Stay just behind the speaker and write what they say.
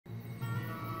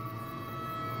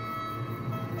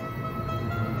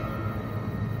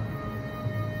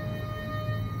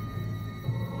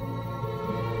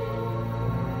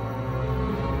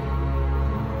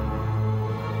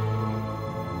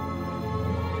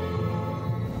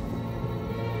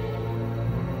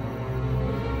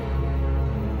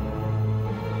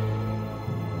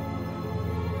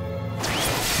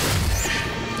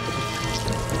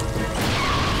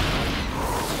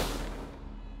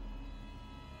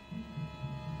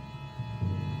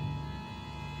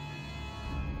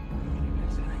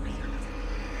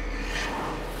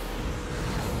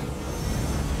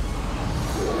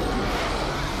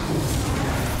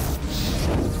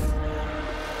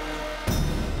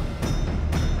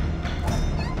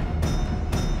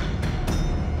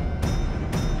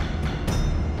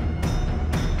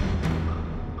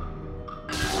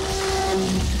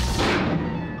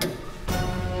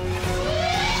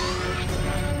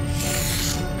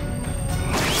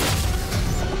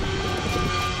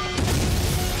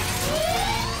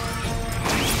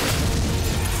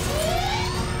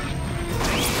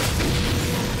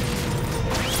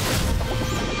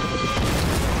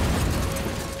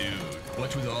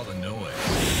What's with all the noise?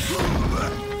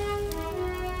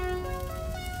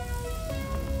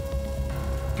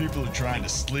 People are trying to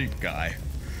sleep, guy.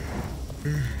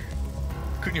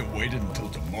 Couldn't you wait until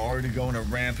tomorrow to go on a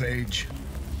rampage?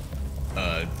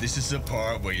 This is the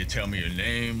part where you tell me your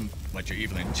name, what your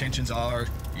evil intentions are,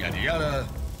 yada yada.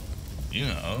 You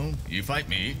know, you fight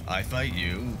me, I fight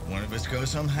you, one of us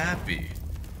goes home happy.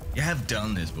 You have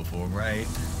done this before, right?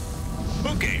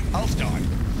 Okay, I'll start.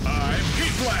 I'm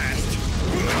Heat Blast!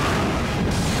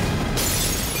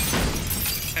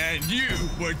 And you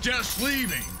were just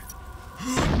leaving.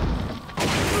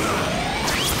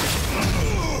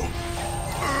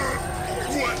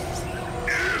 What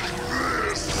is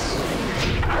this?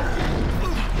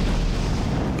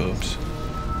 Oops.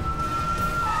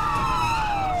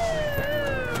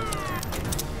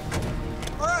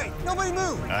 All right, nobody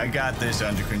move. I got this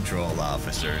under control,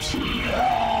 officers.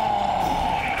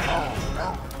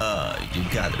 You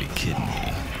gotta be kidding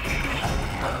me.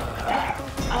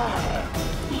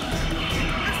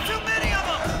 There's too many of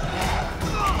them.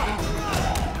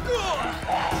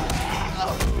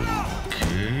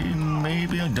 Okay,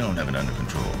 maybe I don't have it under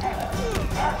control.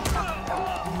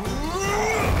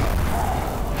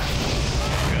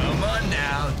 Come on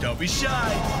now, don't be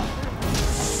shy.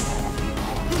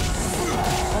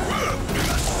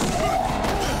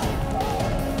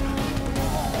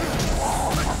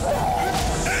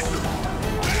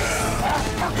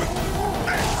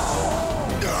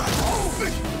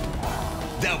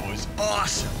 That was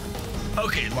awesome.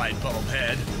 Okay, light bulb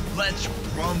head, let's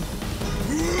rum.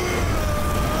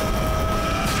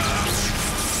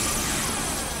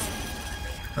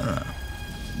 Huh.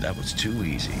 That was too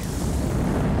easy.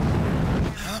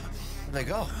 Where'd they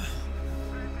go?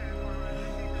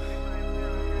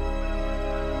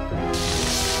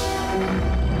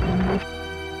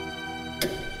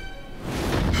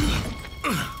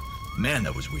 Man,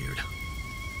 that was weird.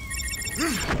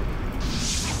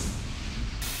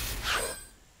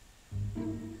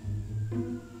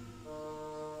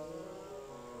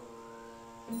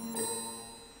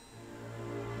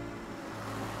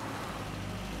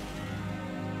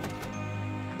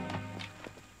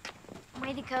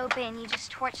 Way to go, Ben. You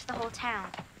just torched the whole town.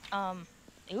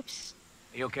 Oops.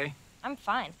 Are you okay? I'm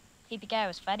fine. He, the guy I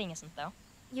was fighting, isn't, though.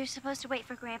 You're supposed to wait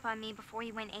for Grandpa and me before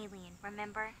you went alien,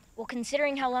 remember? Well,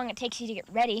 considering how long it takes you to get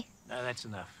ready. No, that's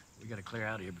enough. We gotta clear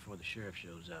out of here before the sheriff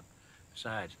shows up.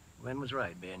 Besides, Gwen was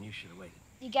right, Ben. You should have waited.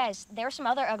 You guys, there are some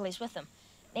other uglies with them.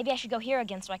 Maybe I should go here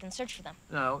again so I can search for them.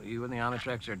 No, you and the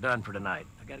Omnitrix are done for tonight.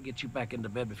 I gotta get you back into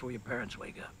bed before your parents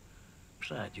wake up.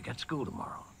 Besides, you got school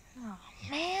tomorrow. Oh,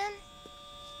 man.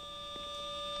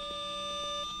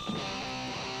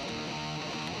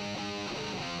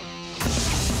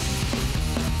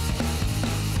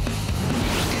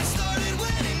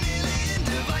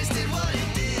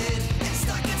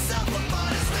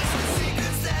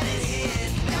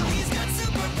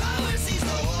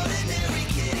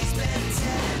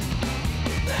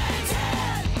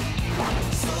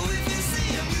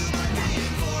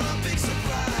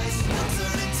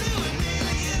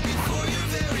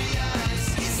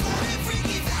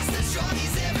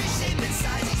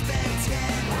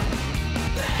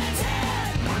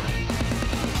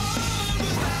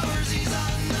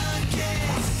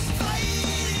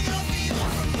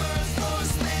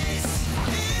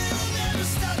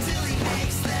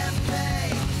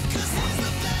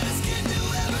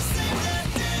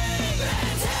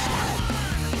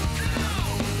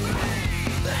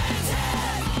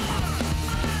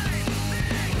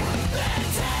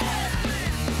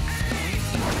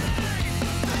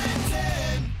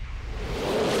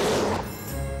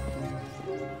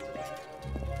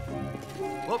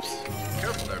 Whoops.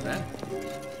 Careful there, man.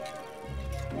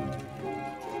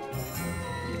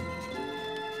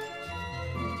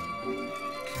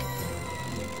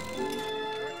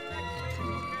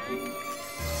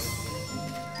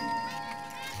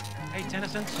 Hey,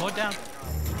 Tennyson, slow it down.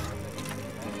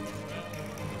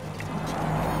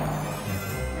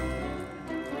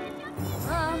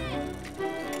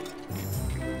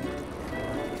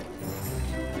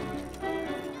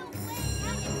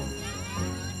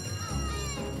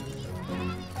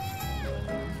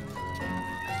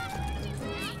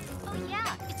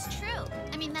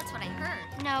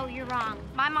 No, you're wrong.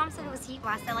 My mom said it was Heat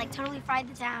Blast that, like, totally fried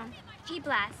the town. Heat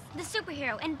Blast, the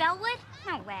superhero, in Bellwood?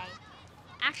 No way.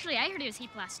 Actually, I heard he was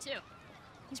Heat Blast, too.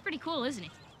 He's pretty cool, isn't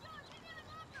he?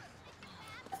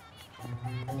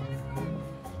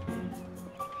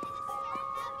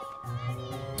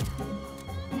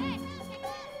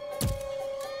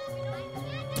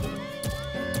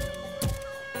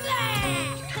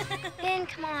 Ben,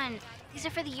 come on. These are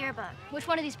for the yearbook. Which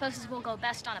one of these poses will go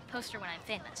best on a poster when I'm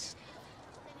famous?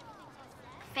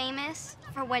 Famous?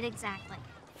 For what exactly?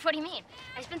 What do you mean?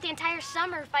 I spent the entire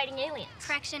summer fighting aliens.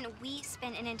 Correction, we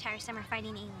spent an entire summer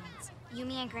fighting aliens. You,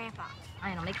 me, and Grandpa.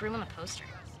 Fine, I'll make room on the poster.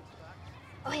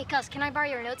 Oh, hey, Cuz, can I borrow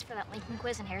your notes for that Lincoln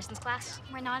quiz in Harrison's class?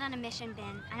 We're not on a mission,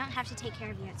 Ben. I don't have to take care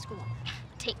of you at school.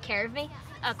 Take care of me?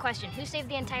 Question, who saved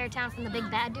the entire town from the big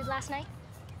bad dude last night?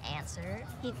 Answer.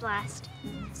 Heat blast.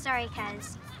 Sorry,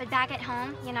 Cuz. But back at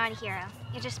home, you're not a hero.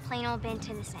 You're just plain old bent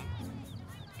innocent.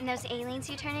 And those aliens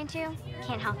you turn into,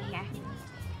 can't help you here.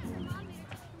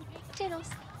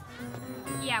 Toodles.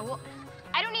 Yeah, well,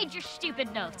 I don't need your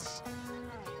stupid notes.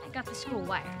 I got the school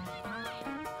wired.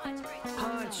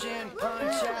 Punch in,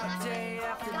 punch out, day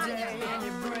after day,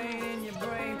 and your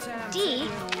brain time. D.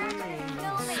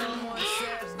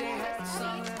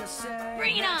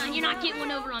 Bring it on! You're not getting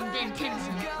one over on Ben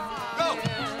Tennyson. Go!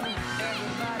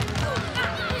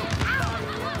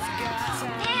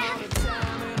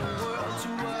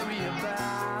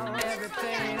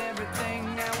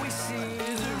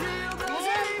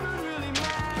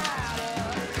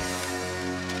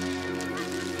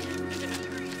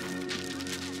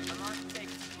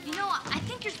 You know, I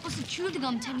think you're supposed to chew the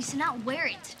gum, Tennyson, not wear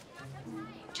it.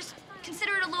 Just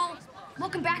consider it a little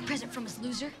welcome back present from us,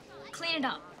 loser. Clean it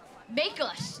up. Make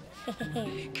us.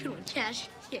 Good one, Cash.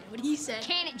 Yeah, what he said.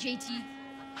 Can it, JT?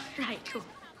 Right, cool.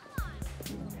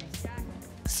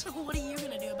 So what are you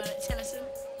gonna do about it, Tennyson?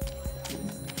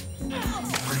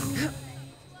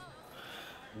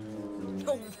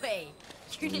 No way.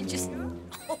 You're gonna just...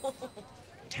 Oh.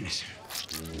 Tennyson.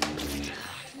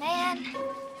 Man.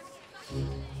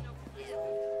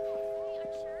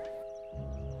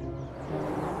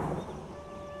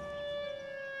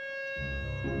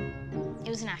 It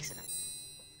was an accident.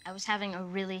 I was having a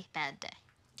really bad day.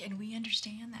 And we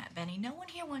understand that, Benny. No one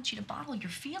here wants you to bottle your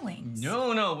feelings.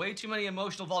 No. Way too many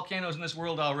emotional volcanoes in this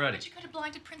world already. But you could have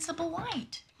blinded Principal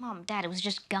White. Mom, Dad, it was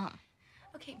just gum.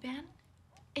 Okay, Ben,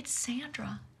 it's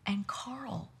Sandra and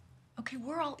Carl. Okay,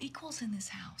 we're all equals in this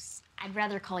house. I'd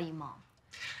rather call you Mom.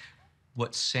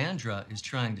 What Sandra is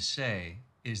trying to say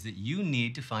is that you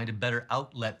need to find a better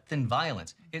outlet than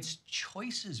violence. It's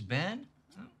choices, Ben.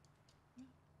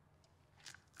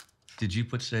 Did you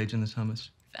put sage in this hummus?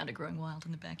 Found it growing wild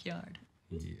in the backyard.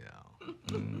 Yeah.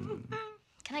 Can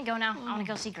I go now? I want to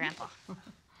go see Grandpa.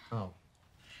 Oh.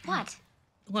 What?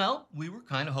 Well, we were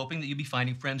kind of hoping that you'd be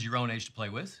finding friends your own age to play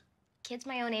with. Kids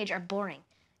my own age are boring.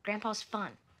 Grandpa's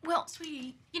fun. Well,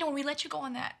 sweetie, you know, when we let you go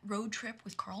on that road trip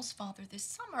with Carl's father this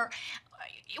summer,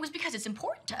 it was because it's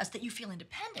important to us that you feel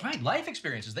independent. Right, life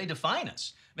experiences, they define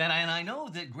us. Man, and I know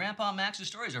that Grandpa Max's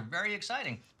stories are very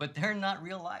exciting, but they're not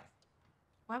real life.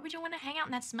 Why would you want to hang out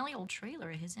in that smelly old trailer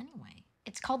of his anyway?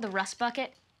 It's called the Rust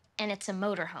Bucket, and it's a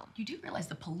motorhome. You do realize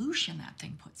the pollution that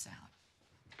thing puts out.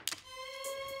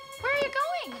 Where are you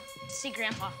going? To see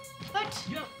Grandpa. But...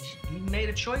 You know, he made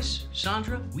a choice,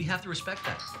 Sandra. We have to respect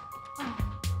that.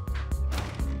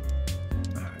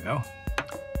 There we go.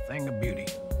 Thing of beauty.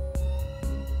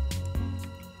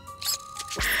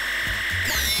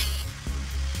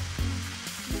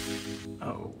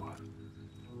 Oh.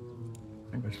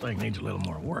 I think this thing needs a little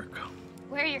more work.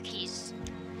 Where are your keys?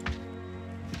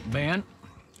 Ben,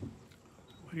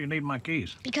 why do you need my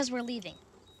keys? Because we're leaving.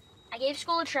 I gave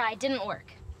school a try, it didn't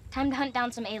work. Time to hunt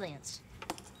down some aliens.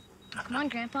 Come on,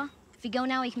 Grandpa. If we go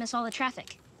now, we can miss all the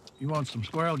traffic. You want some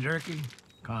squirrel jerky?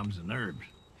 Calms the nerves.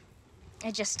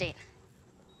 I just ate.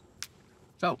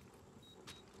 So,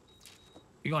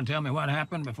 you gonna tell me what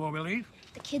happened before we leave?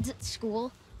 The kids at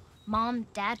school, Mom,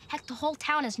 Dad, heck, the whole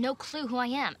town has no clue who I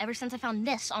am ever since I found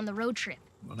this on the road trip.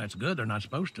 Well, that's good. They're not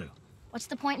supposed to. What's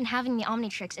the point in having the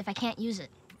Omnitrix if I can't use it?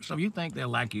 So you think they'll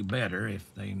like you better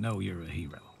if they know you're a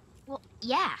hero? Well,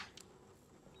 yeah.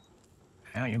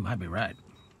 Well, you might be right.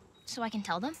 So I can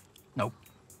tell them? Nope.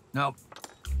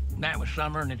 That was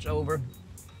summer and it's over.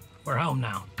 We're home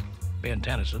now. Ben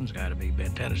Tennyson's got to be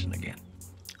Ben Tennyson again.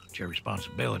 It's your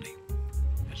responsibility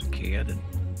as a kid and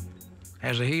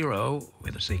as a hero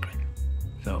with a secret.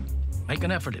 So make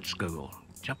an effort at school.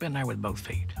 Jump in there with both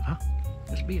feet, huh?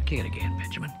 Just be a kid again,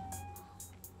 Benjamin.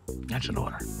 That's an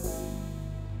order.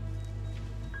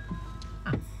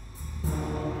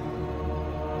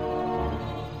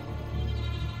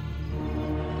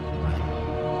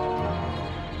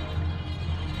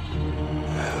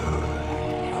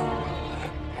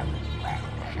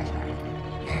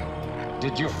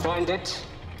 Did you find it?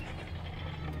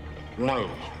 No,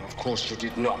 of course you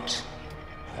did not.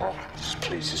 This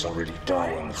place is already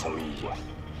dying for me.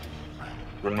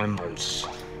 Remembrance,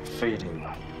 fading,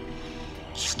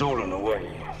 stolen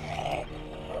away.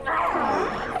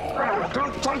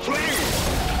 Don't touch me!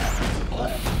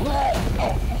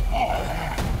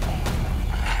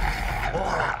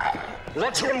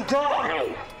 Let him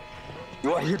die!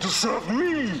 You are here to serve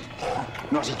me,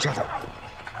 not each other.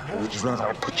 Would you rather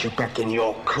I put you back in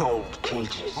your cold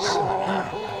cages?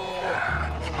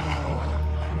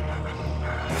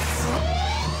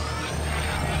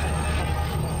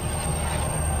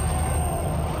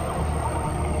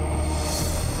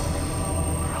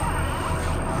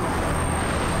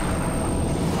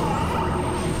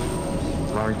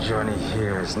 My journey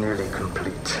here is nearly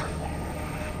complete.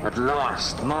 At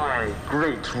last, my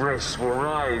great race will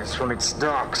rise from its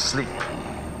dark sleep.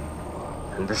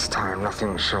 And this time,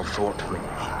 nothing shall thwart me.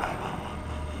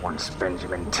 Once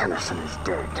Benjamin Tennyson is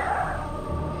dead.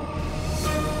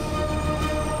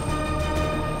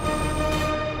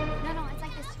 No, it's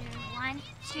like this, dude. 1,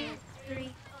 2,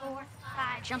 3, 4,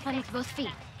 5. Jump on with both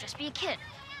feet. Just be a kid.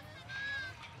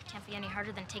 Can't be any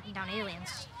harder than taking down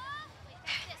aliens.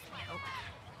 I hope.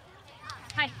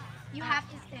 Hi. You have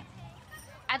to stay.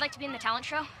 I'd like to be in the talent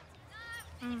show.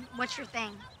 What's your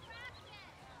thing?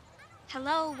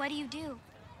 Hello, what do you do?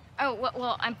 Oh,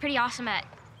 well, I'm pretty awesome at...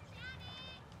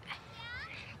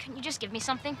 Couldn't you just give me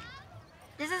something?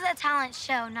 This is a talent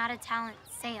show, not a talent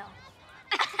sale.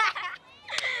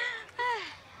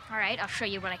 All right, I'll show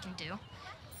you what I can do.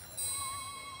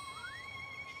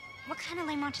 What kind of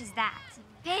lame watch is that?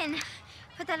 Ben,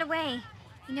 put that away.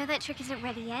 You know that trick isn't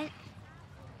ready yet?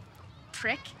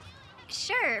 Trick?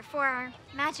 Sure, for our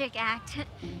magic act.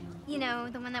 You know,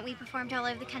 the one that we performed all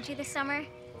over the country this summer.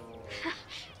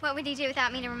 What would he do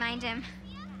without me to remind him?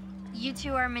 You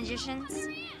two are magicians?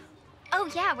 Oh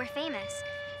yeah, we're famous.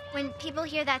 When people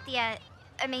hear that the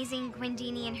amazing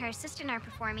Gwendini and her assistant are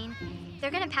performing,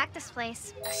 they're gonna pack this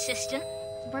place. Assistant?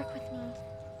 Work with me.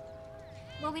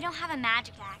 Well, we don't have a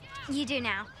magic act. You do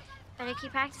now. Better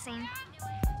keep practicing.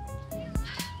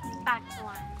 Back to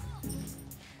one.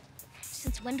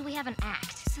 Since when do we have an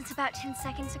act? Since about 10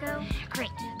 seconds ago.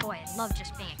 Great. Boy, I love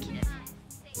just being a kid.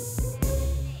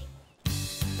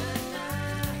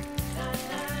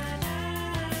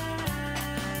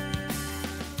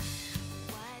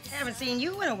 Haven't seen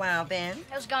you in a while, Ben.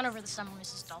 I was gone over the summer,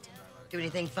 Mrs. Dalton. Do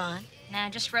anything fun? Nah,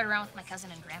 just rode around with my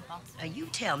cousin and grandpa. Now, you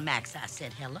tell Max I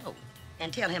said hello.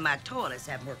 And tell him my toilets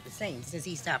haven't worked the same since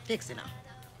he stopped fixing them.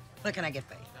 What can I get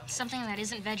for you? Something that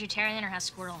isn't vegetarian or has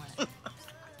squirrel in it.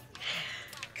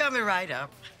 Coming right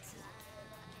up.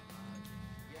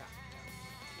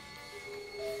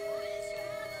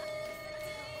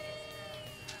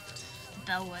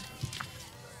 Bellwood.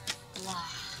 Blah.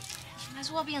 Might as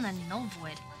well be in the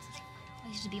Novoid. It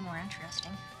used to be more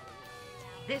interesting.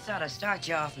 This ought to start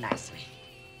you off nicely.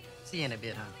 See you in a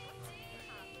bit, huh?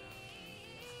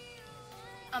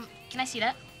 Can I see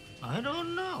that? I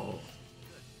don't know.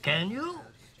 Can you?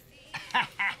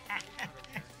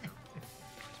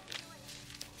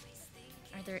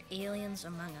 Are there aliens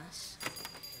among us?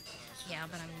 Yeah,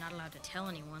 but I'm not allowed to tell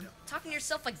anyone. Talking to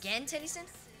yourself again, Tennyson?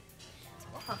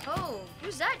 Whoa,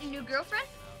 who's that, your new girlfriend?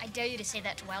 I dare you to say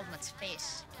that to Wildmutt's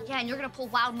face. Yeah, and you're gonna pull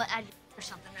Wildmutt out of or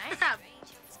something, right?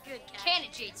 It's good, Cat. Can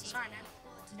it, JT? Sorry,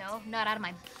 no, not out of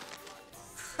my...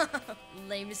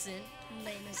 Lameson.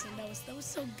 That was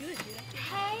so good, dude.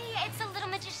 Hey, it's the little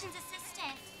magician's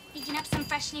assistant. Thinking up some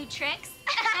fresh new tricks?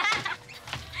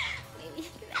 Maybe.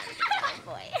 Oh,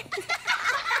 boy.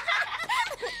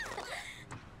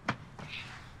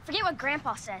 Forget what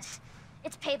Grandpa says.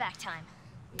 It's payback time.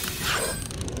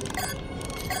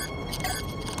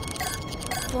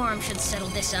 Forearm should settle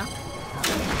this up.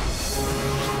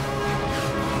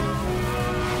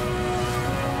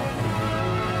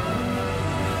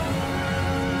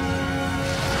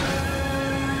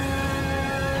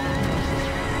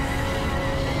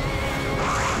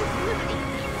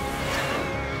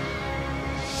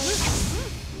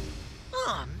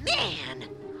 Oh, man!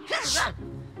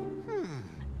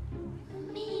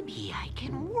 Maybe I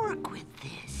can work with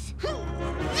this.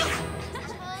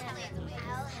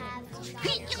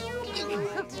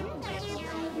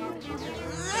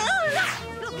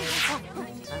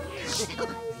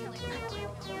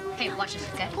 Hey, watch this,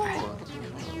 okay?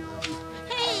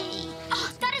 Hey! Oh,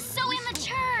 that is so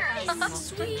immature!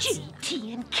 Sweet.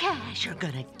 JT and Cash are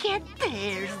gonna get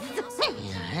theirs.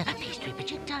 Pastry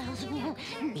projectiles,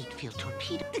 meat field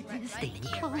torpedoes, stained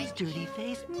clothes, dirty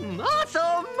face.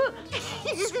 Awesome!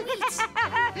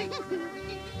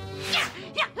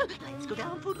 Yeah. Lights go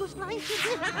down, food goes flying.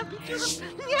 Yes!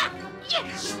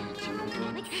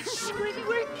 Panic,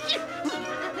 everywhere.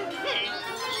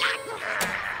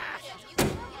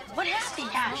 What is the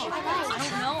Cash? I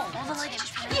don't know. All the lights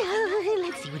just... Yeah,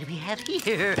 let's see what we have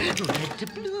here. Red to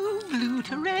blue, blue to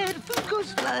to red. Food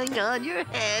goes flying on your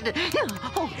head.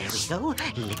 Oh, there we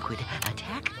go. Liquid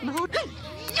attack mode.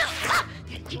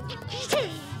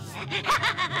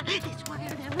 This wire,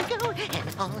 there we go.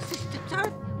 And all systems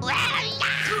are...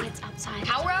 It's upside.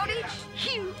 Power outage?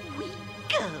 Here we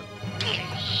go.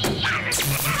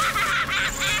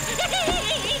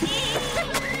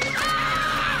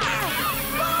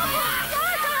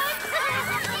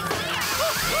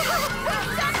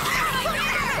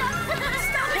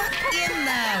 In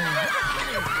there.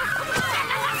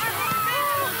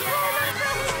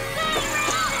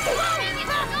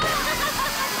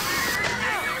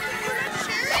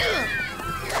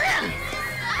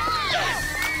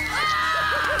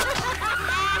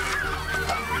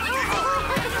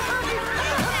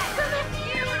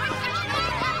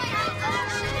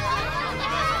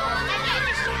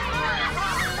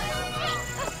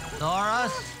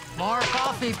 Doris, more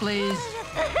coffee, please.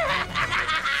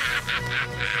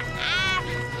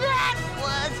 That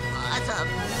was awesome.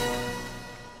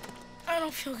 I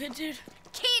don't feel good, dude.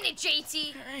 Can it,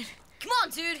 JT? All right. Come on,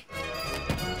 dude.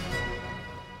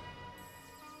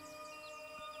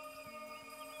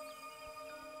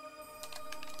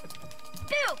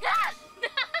 Ew!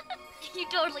 You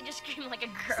totally just screamed like a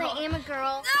Yes, girl. I am a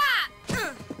girl.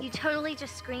 Ah! You totally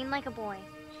just screamed like a boy.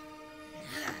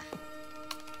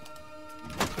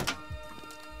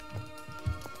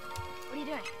 What are you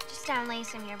doing? Just downloading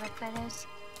some yearbook photos.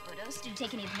 Photos? Did you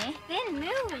take any of me? They didn't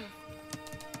move.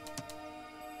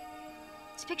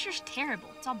 This picture's terrible.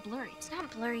 It's all blurry. It's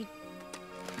not blurry.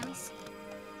 Let me see.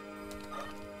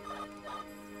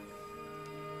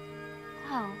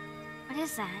 Whoa, what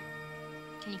is that?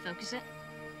 Can you focus it?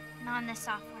 Not on this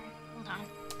software. Hold on.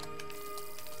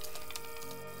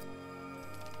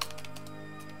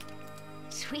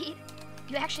 Sweet.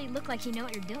 You actually look like you know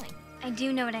what you're doing. I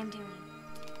do know what I'm doing.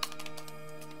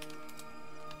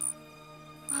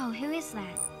 Whoa, who is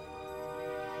that?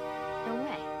 No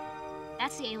way.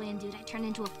 That's the alien dude I turned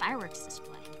into a fireworks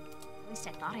display. At least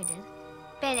I thought I did.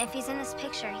 Ben, if he's in this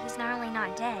picture, he's not only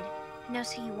not dead, he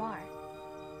knows who you are.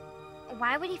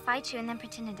 Why would he fight you and then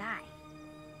pretend to die?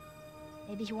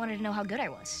 Maybe he wanted to know how good I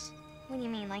was. What do you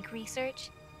mean, like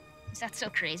research? Is that so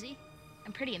crazy?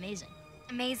 I'm pretty amazing.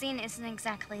 Amazing isn't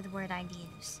exactly the word I'd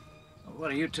use. Well,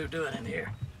 what are you two doing in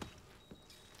here?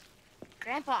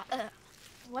 Grandpa,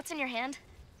 what's in your hand?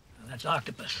 Well, that's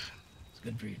octopus. It's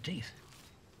good for your teeth.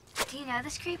 Do you know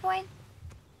this creepoid?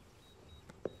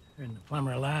 There isn't a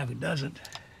plumber alive who doesn't.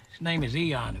 His name is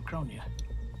Eon Uchronia.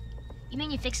 You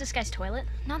mean you fixed this guy's toilet?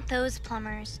 Not those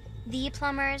plumbers. The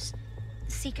plumbers.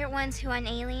 The secret ones who hunt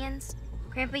aliens.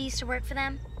 Grandpa used to work for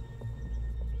them.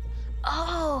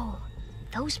 Oh,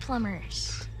 those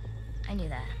plumbers. I knew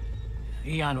that.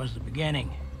 Eon was the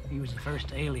beginning. He was the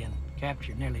first alien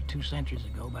captured nearly 2 centuries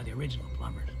ago by the original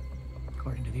plumbers.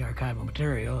 According to the archival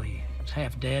material, he was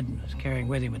half dead and was carrying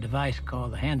with him a device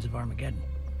called the Hands of Armageddon.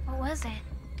 What was it?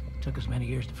 It took us many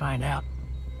years to find out.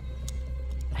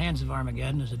 The Hands of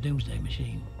Armageddon is a doomsday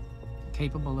machine,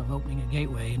 capable of opening a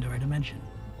gateway into our dimension,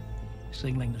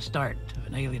 signaling the start of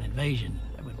an alien invasion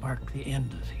that would mark the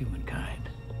end of humankind.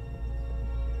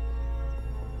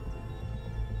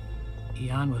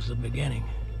 Eon was the beginning.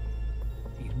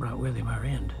 He's brought with him our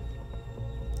end.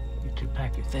 You two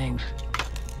pack your things.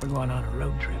 We're going on a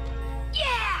road trip.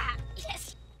 Yeah!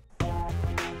 Yes!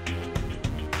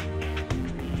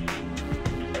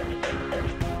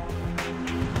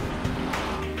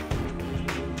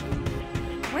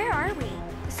 Where are we?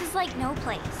 This is like no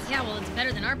place. Yeah, well, it's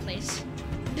better than our place.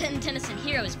 Ben Tennyson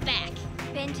Hero is back.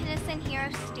 Ben Tennyson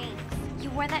Hero stinks. You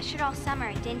wore that shirt all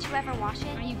summer. Didn't you ever wash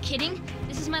it? Are you kidding?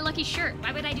 This is my lucky shirt.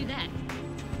 Why would I do that?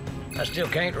 I still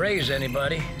can't raise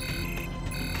anybody.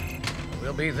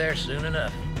 We'll be there soon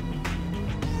enough.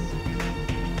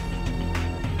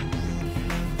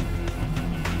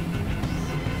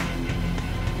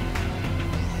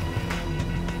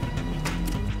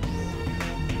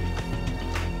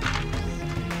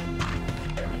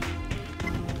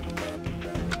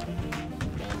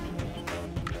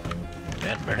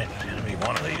 That Burnett is gonna be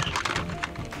one of these.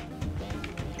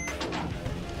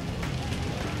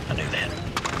 I knew that.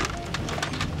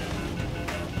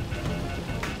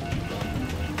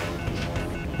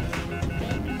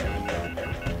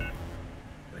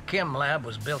 The Chem Lab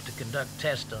was built to conduct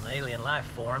tests on alien life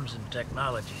forms and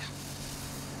technologies.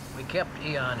 We kept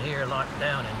Eon here locked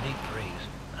down in deep freeze,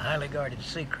 a highly guarded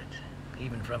secret,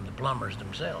 even from the plumbers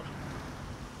themselves.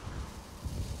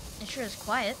 It sure is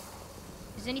quiet.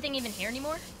 Is anything even here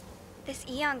anymore? This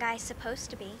Eon guy's supposed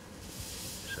to be.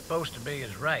 Supposed to be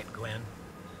is right, Gwen.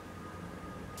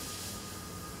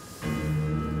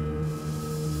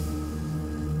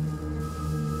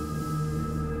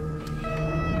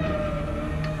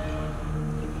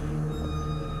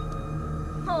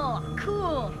 Oh,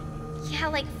 cool. Yeah,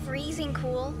 like freezing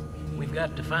cool. We've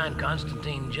got to find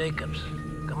Constantine Jacobs.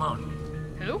 Come on.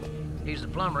 Who? He's the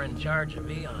plumber in charge of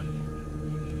Eon.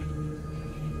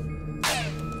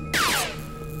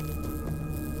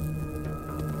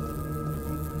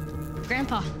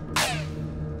 Grandpa.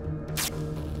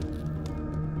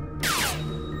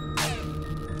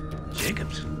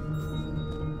 Jacobs.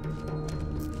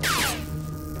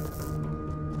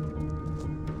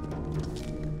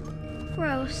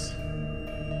 Gross.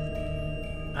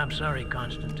 I'm sorry,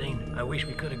 Constantine. I wish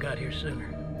we could have got here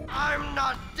sooner. I'm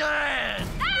not dead!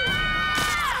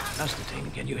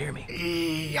 Constantine, can you hear me?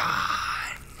 Eon.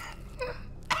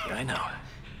 Yeah, I know.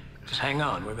 Just hang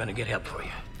on. We're gonna get help for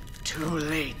you. Too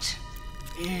late.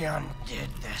 Eon did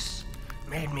this.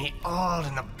 Made me old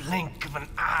in the blink of an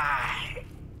eye.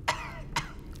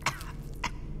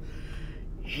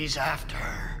 He's after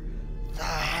the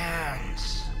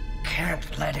hands.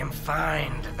 Can't let him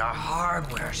find the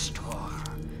hardware store.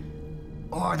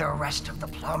 Or the rest of the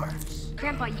plumbers.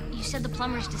 Grandpa, you said the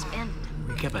plumbers disbanded.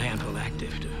 We kept a handful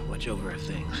active to watch over our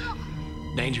things.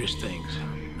 Dangerous things.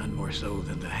 None more so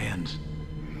than the hands.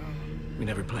 We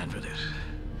never planned for this.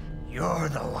 You're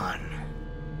the one.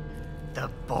 The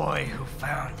boy who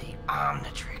found the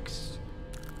Omnitrix.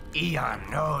 Eon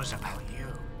knows about you.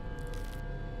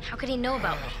 How could he know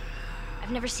about me?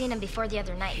 I've never seen him before the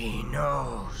other night. He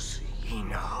knows. He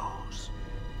knows.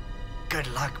 Good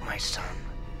luck, my son.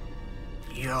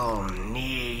 You'll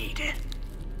need it.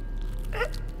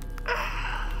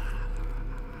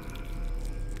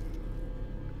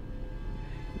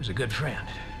 He was a good friend.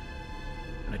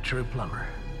 And a true plumber.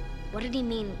 What did he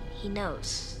mean, he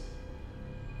knows?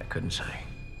 I couldn't say.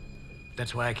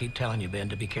 That's why I keep telling you, Ben,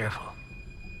 to be careful.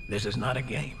 This is not a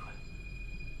game.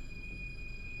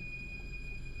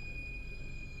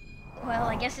 Well,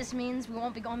 I guess this means we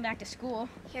won't be going back to school.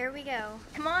 Here we go.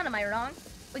 Come on, am I wrong?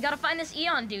 We gotta find this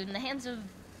Eon dude in the hands of...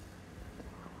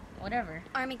 whatever.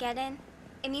 Armageddon.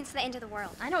 It means the end of the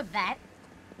world. I know that.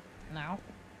 No.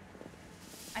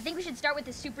 I think we should start with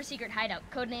this super secret hideout,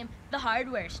 codename the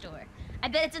Hardware Store. I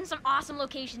bet it's in some awesome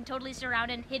location, totally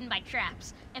surrounded and hidden by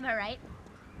traps. Am I right?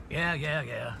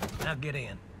 Yeah. Now get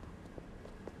in.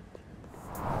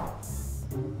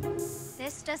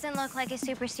 This doesn't look like a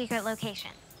super secret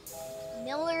location.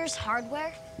 Miller's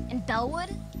Hardware in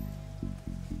Bellwood?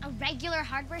 A regular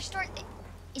hardware store?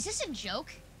 Is this a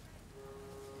joke?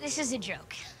 This is a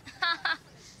joke.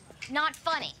 Not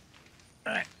funny.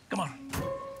 All right, come on.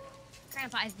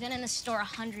 Grandpa, I've been in this store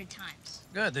 100 times.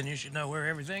 Good, then you should know where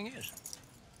everything is.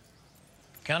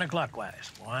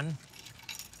 Counterclockwise. 1,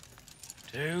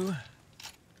 2,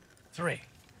 3.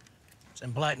 It's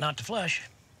impolite not to flush.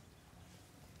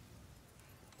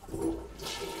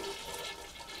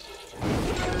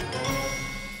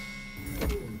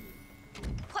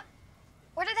 What?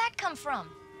 Where did that come from?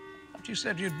 But you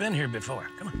said you'd been here before.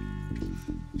 Come on.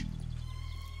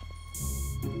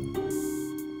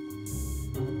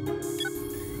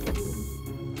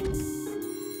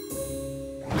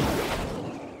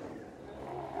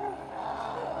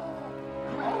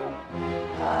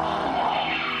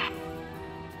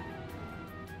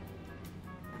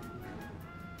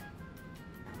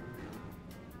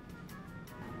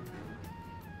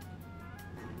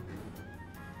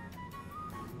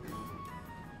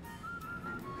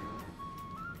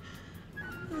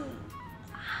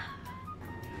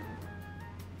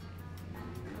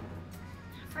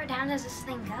 How far down does this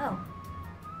thing go?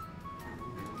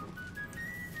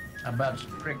 How about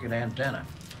some cricket antenna?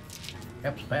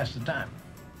 Helps pass the time.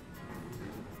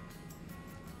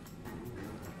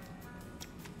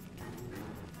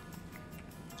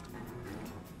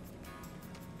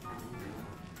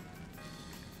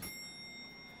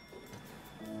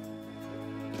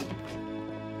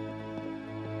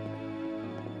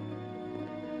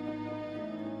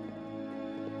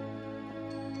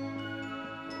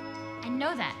 I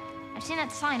know that. I've seen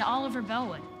that sign all over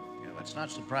Bellwood. Yeah, that's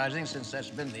not surprising since that's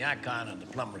been the icon of the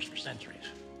plumbers for centuries.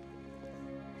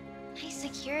 Nice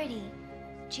security.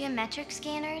 Geometric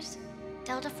scanners.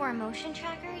 Delta 4 motion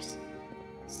trackers.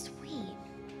 Sweet.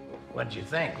 What'd you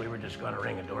think? We were just going to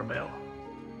ring a doorbell?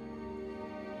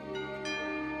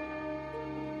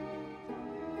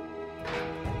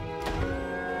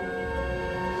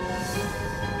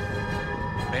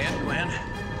 Ben, Gwen,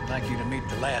 I'd like you to meet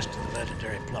the last of the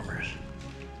legendary plumbers.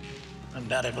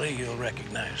 Undoubtedly, you'll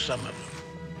recognize some of them.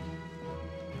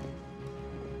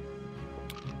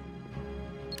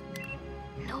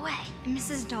 No way.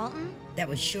 Mrs. Dalton? That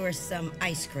was sure some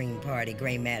ice cream party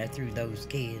Gray Matter threw those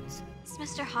kids. Is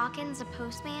Mr. Hawkins a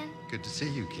postman? Good to see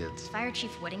you, kids. Fire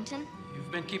Chief Whittington?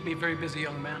 You've been keeping me very busy,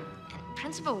 young man. And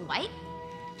Principal White?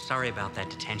 Sorry about that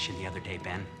detention the other day,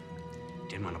 Ben.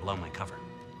 Didn't want to blow my cover.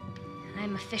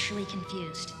 I'm officially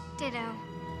confused. Ditto.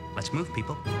 Let's move,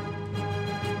 people. So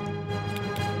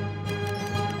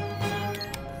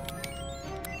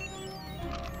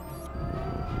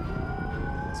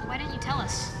why didn't you tell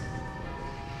us?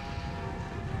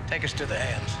 Take us to the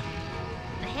hands.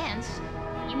 The hands?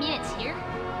 You mean it's here?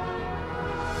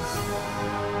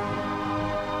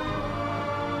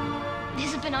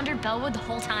 This has been under Bellwood the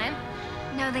whole time?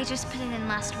 No, they just put it in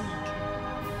last week.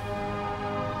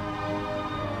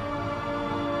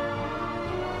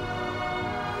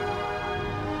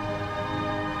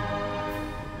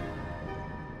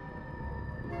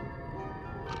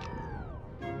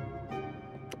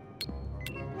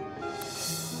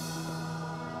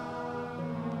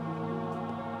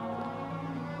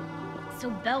 So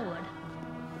Bellwood,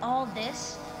 all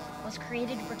this was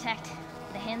created to protect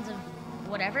the hands of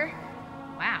whatever?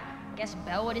 Wow, guess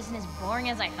Bellwood isn't as boring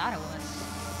as I thought it was.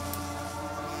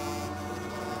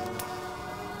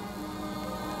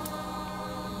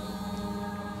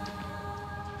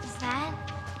 Is that?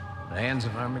 The hands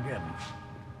of Armageddon.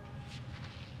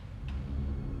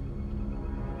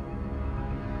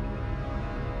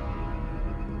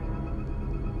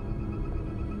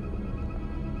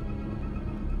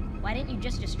 Why didn't you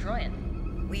just destroy it?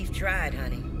 We've tried,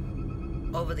 honey.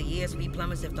 Over the years, we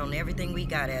plumbers have thrown everything we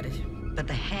got at it. But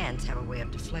the hands have a way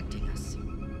of deflecting us.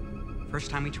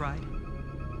 First time we tried,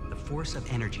 the force of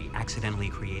energy accidentally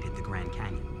created the Grand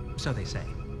Canyon. So they say.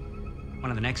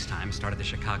 One of the next times started the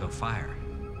Chicago Fire.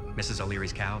 Mrs.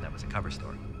 O'Leary's cow, that was a cover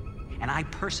story. And I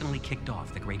personally kicked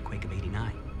off the Great Quake of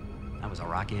 '89. That was a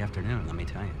rocky afternoon, let me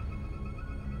tell you.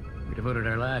 We devoted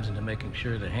our lives into making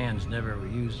sure the hands never were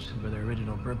used for their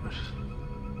original purpose.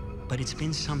 But it's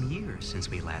been some years since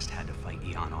we last had to fight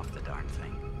Eon off the darn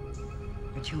thing.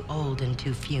 We're too old and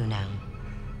too few now.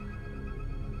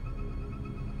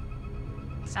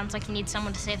 Sounds like you need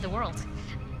someone to save the world.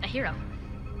 A hero.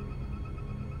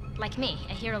 Like me,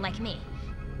 a hero like me.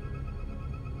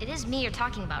 It is me you're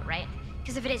talking about, right?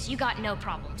 Because if it is, you got no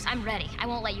problems. I'm ready. I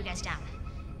won't let you guys down.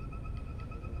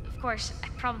 Of course, I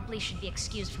probably should be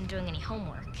excused from doing any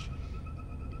homework.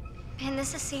 Man,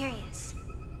 this is serious.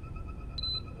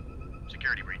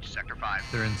 Security breach, Sector 5.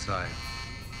 They're inside.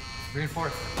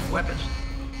 Reinforcements. Weapons.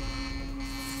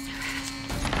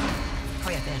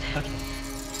 Hurry up, Ed. Okay.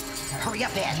 Hurry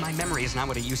up, Ed. My memory is not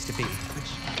what it used to be.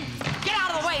 Get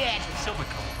out of the way, Ed! Silver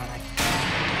Cove, all right.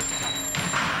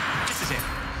 This is it.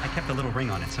 I kept a little ring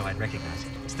on it so I'd recognize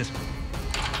it. It's this one.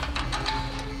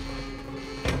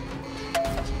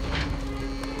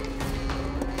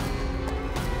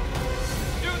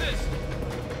 Do this!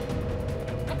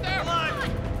 Up there! Come on!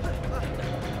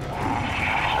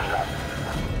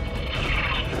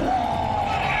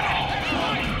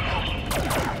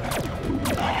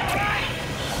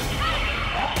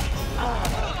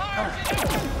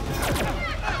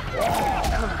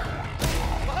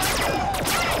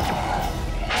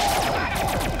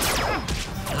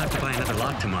 I'll have to buy another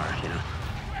lock tomorrow, you know.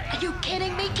 Are you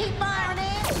kidding me? Keep firing,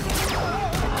 Ed!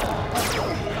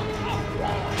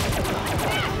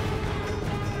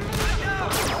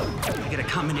 I get a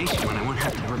combination one, I won't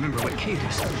have to remember what key it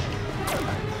is.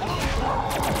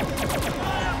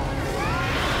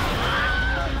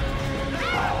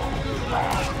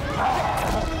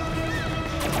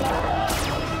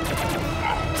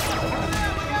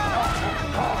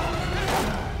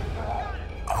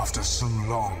 After so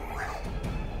long,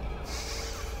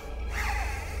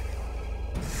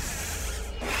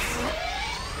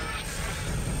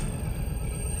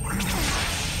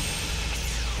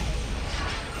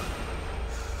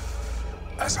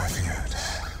 as I feared,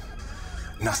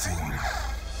 nothing.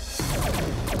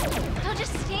 Don't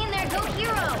just stand there, go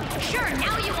hero! Sure,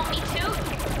 now you want me to.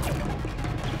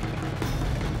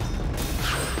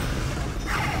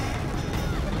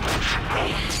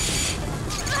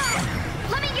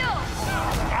 Let me go!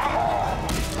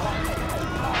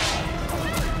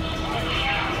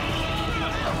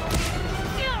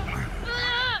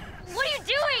 What are you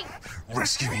doing?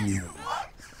 Rescuing you.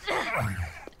 Come on!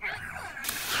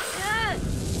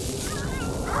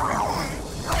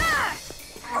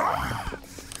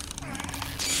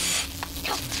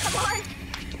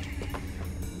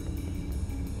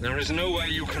 There is no way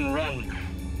you can run.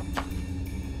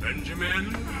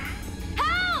 Benjamin?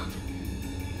 Help!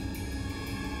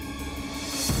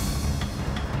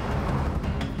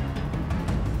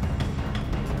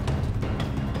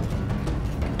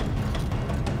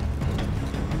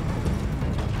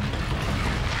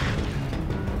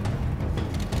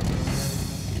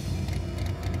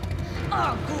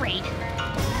 Oh, great.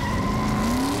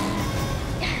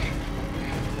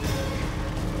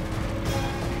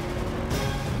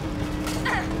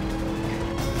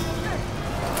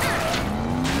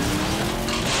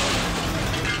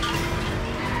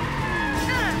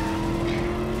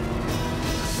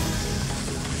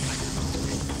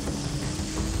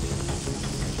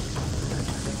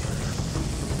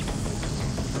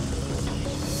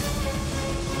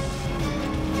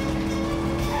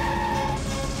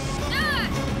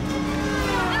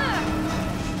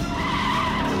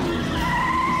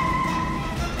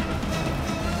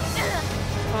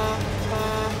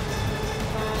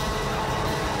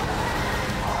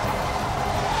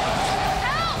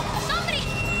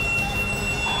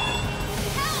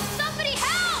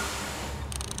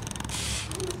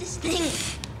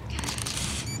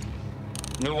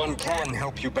 No one can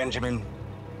help you, Benjamin.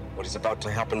 What is about to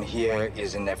happen here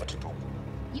is inevitable.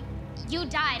 You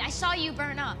died. I saw you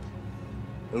burn up.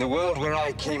 In the world where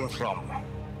I came from,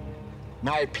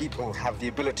 my people have the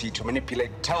ability to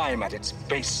manipulate time at its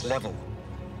base level.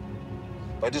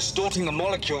 By distorting the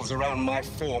molecules around my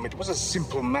form, it was a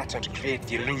simple matter to create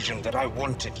the illusion that I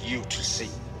wanted you to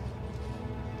see.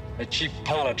 A cheap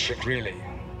parlor trick, really,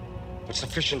 but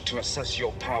sufficient to assess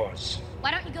your powers. Why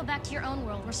don't you go back to your own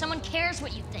world where someone cares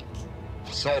what you think?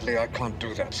 Sadly, I can't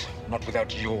do that, not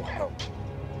without your help.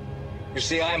 You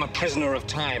see, I am a prisoner of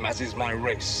time, as is my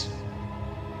race.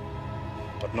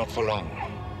 But not for long.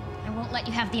 I won't let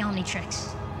you have the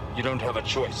Omnitrix. You don't have a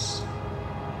choice.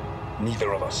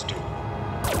 Neither of us do.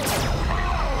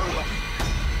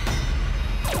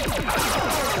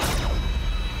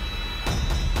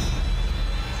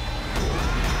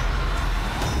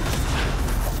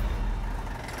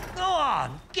 Go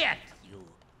on, get, you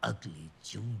ugly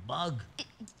June bug.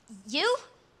 You?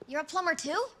 You're a plumber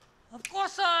too? Of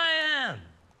course I am.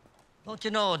 Don't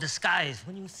you know a disguise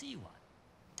when you see one?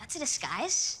 That's a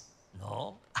disguise?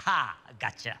 No? Ha!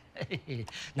 Gotcha.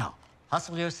 Now,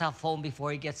 hustle yourself home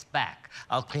before he gets back.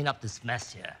 I'll clean up this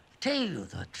mess here. Tell you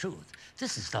the truth,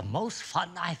 this is the most fun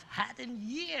I've had in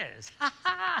years.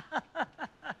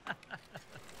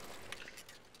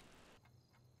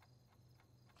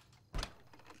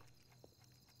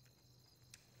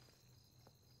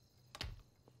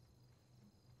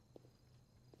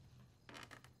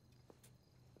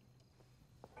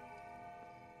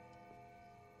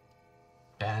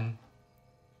 Ben?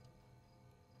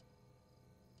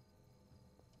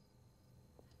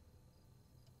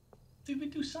 Did we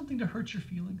do something to hurt your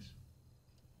feelings?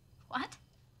 What?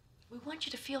 We want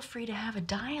you to feel free to have a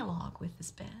dialogue with us,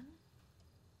 Ben.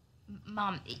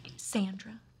 Mom,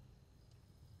 Sandra.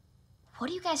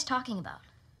 What are you guys talking about?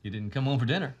 You didn't come home for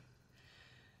dinner.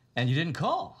 And you didn't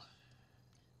call.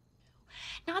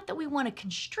 Not that we want to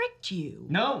constrict you.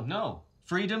 No, no.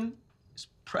 Freedom is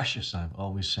precious. I've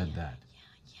always said that.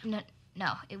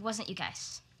 No, it wasn't you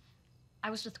guys.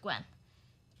 I was with Gwen.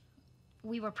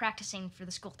 We were practicing for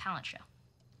the school talent show.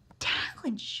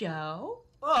 Talent show?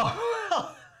 Oh,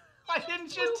 well, why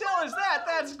didn't you tell us that?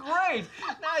 That's great.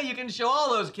 Now you can show all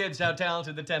those kids how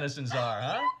talented the Tennysons are,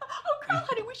 huh? Oh, girl,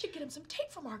 honey, we should get him some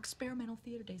tape from our experimental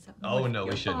theater days up north. Oh, no,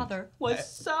 Your we shouldn't. father was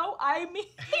so, I mean,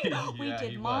 we Yeah,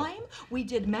 did he was. mime, we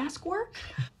did mask work.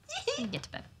 Get to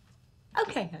bed.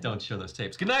 Okay, honey. Don't show those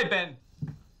tapes. Good night, Ben.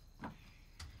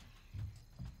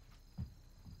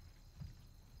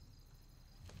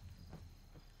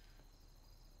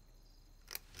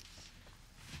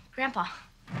 Grandpa.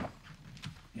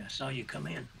 Yeah, I saw you come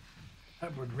in.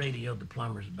 Hubbard radioed the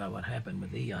plumbers about what happened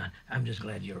with Eon. I'm just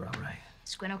glad you're all right.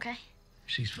 Is Gwen okay?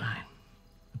 She's fine.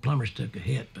 The plumbers took a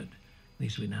hit, but at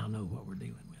least we now know what we're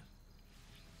dealing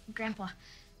with. Grandpa,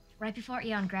 right before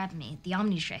Eon grabbed me, the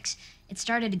Omnitrix, it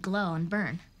started to glow and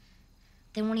burn.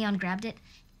 Then when Eon grabbed it,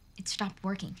 it stopped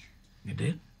working. You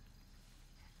did?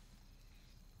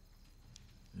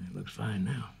 It looks fine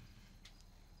now.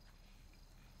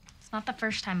 It's not the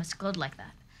first time it's glowed like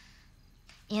that.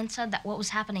 Ian said that what was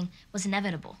happening was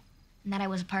inevitable, and that I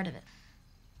was a part of it.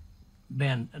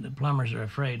 Ben, the plumbers are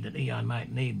afraid that Eon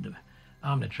might need the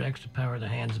Omnitrix to power the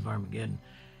hands of Armageddon.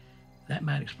 That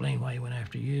might explain why he went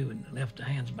after you and left the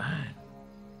hands behind.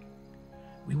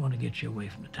 We want to get you away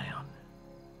from the town.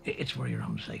 It's for your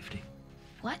own safety.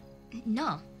 What?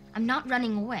 No, I'm not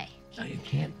running away. No, you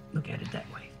can't look at it that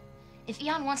way. If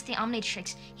Eon wants the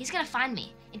Omnitrix, he's gonna find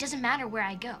me. It doesn't matter where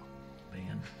I go.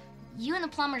 Ben. You and the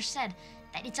plumbers said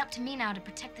that it's up to me now to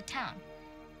protect the town.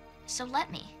 So let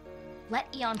me.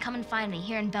 Let Eon come and find me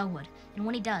here in Bellwood, and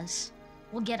when he does,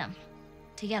 we'll get him.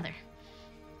 Together.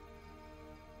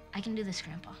 I can do this,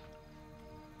 Grandpa.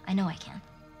 I know I can.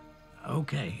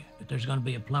 Okay, but there's going to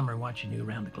be a plumber watching you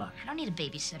around the clock. I don't need a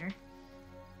babysitter.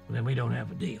 Well, then we don't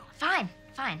have a deal. Fine,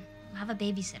 fine. I'll have a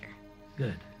babysitter.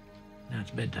 Good. Now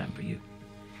it's bedtime for you.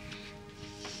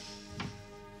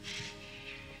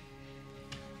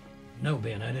 No,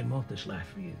 Ben, I didn't want this life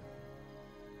for you.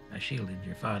 I shielded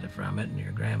your father from it and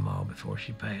your grandma before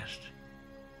she passed.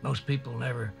 Most people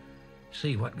never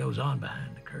see what goes on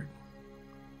behind the curtain.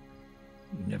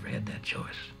 You never had that choice.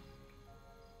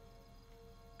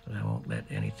 But I won't let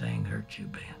anything hurt you,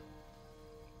 Ben.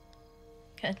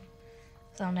 Good.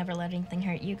 So I'll never let anything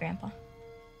hurt you, Grandpa.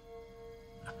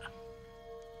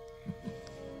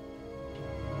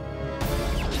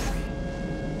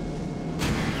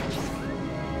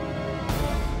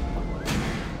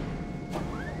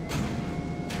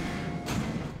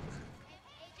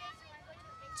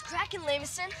 It's cracking,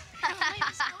 Lamison.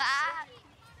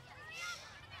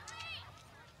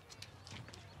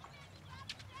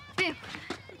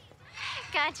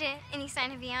 Gotcha. Any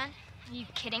sign of Eon? Are you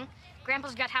kidding?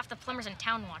 Grandpa's got half the plumbers in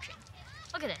town watching.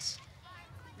 Look at this.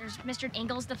 There's Mr.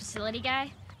 Ingalls, the facility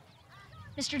guy.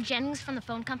 Mr. Jennings from the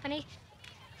phone company.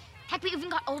 Heck, we even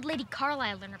got old lady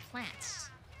Carlisle in her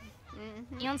plants.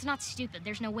 Eon's not stupid.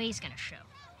 There's no way he's gonna show.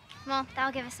 Well,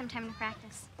 that'll give us some time to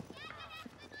practice.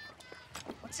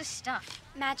 What's this stuff?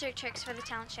 Magic tricks for the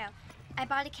talent show. I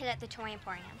bought a kit at the Toy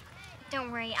Emporium.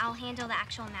 Don't worry, I'll handle the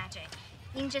actual magic.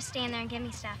 You can just stand there and give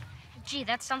me stuff. Gee,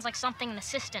 that sounds like something an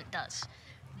assistant does.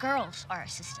 Girls are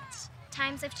assistants.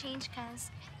 Times have changed, cuz.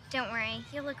 Don't worry,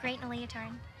 you'll look great in a leotard.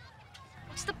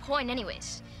 What's the point,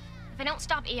 anyways? If I don't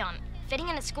stop Eon, fitting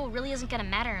in at school really isn't gonna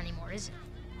matter anymore, is it?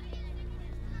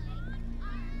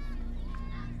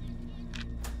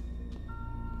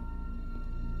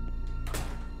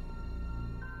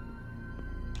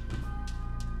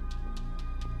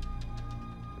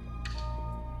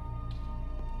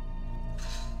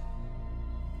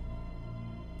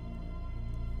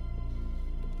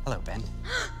 Hello, Ben.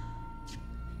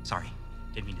 Sorry,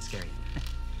 didn't mean to scare you.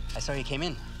 I saw you came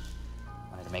in.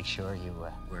 Wanted to make sure you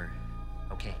were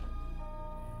okay.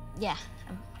 Yeah,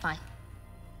 I'm fine.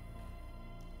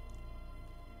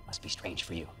 Must be strange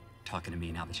for you, talking to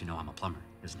me now that you know I'm a plumber,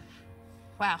 isn't it?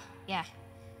 Wow, yeah.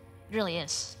 It really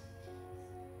is.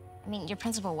 I mean, you're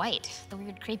Principal White, the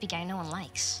weird, creepy guy no one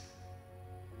likes.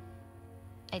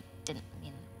 I didn't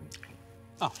mean weird, creepy.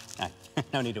 Oh,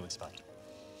 no need to explain.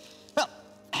 Well,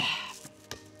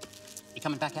 you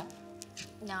coming back out?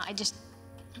 No, I'm just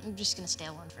gonna stay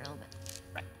alone for a little bit.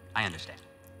 Right, I understand.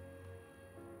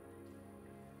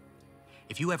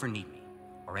 If you ever need me,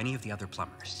 or any of the other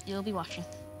plumbers... You'll be watching.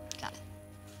 Got it.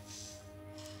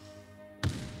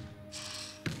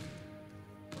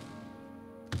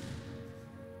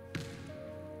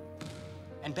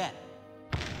 And Ben.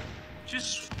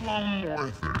 Just one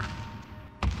more thing.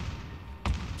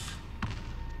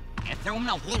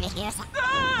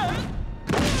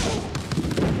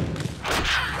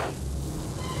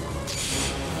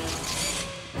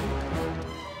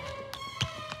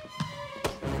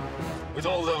 With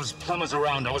all those plumbers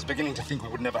around, I was beginning to think we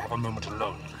would never have a moment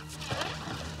alone.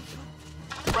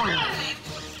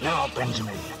 Now,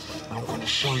 Benjamin, I'm going to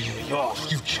show you your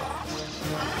future.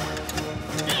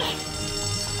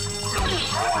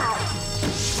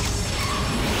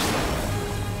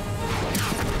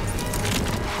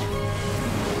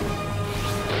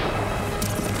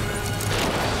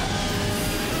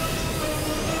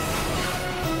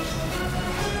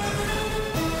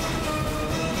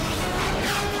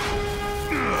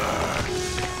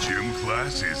 Gym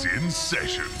class is in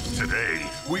session. Today,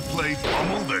 we play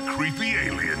Pummel the Creepy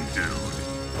Alien Dude.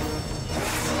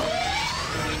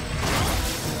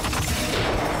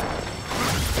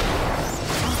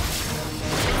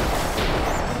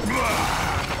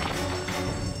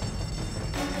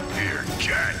 Here,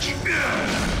 catch.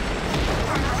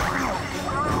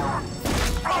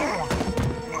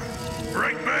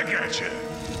 Right back at you.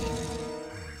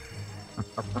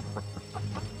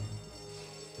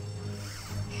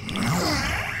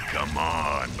 Come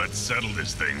on, let's settle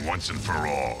this thing once and for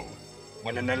all.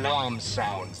 When an alarm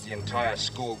sounds, the entire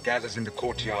school gathers in the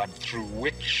courtyard through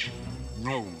which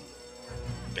room,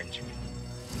 Benjamin?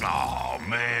 Oh,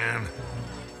 man.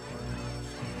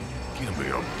 Give me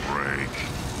a break.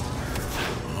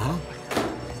 Huh?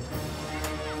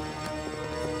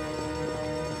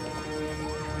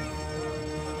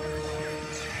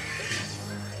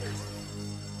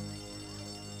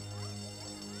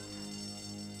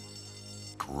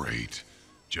 Great.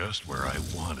 Just where I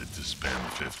wanted to spend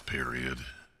fifth period.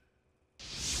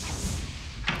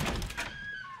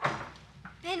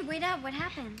 Ben, wait up. What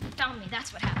happened? Found me,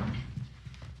 that's what happened.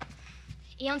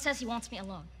 Eon says he wants me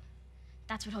alone.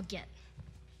 That's what he'll get.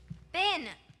 Ben!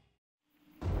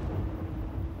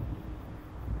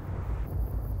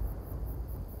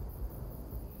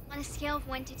 On a scale of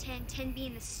 1 to 10, 10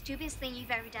 being the stupidest thing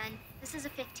you've ever done, this is a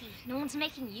 15. No one's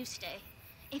making you stay.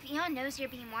 If Eon knows you're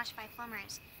being watched by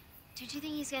plumbers, don't you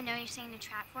think he's gonna know you're setting a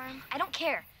trap for him? I don't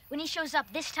care. When he shows up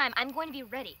this time, I'm going to be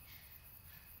ready.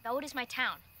 Bellwood is my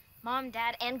town. Mom,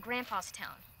 Dad, and Grandpa's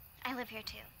town. I live here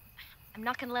too. I'm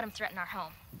not gonna let him threaten our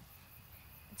home.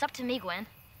 It's up to me, Gwen.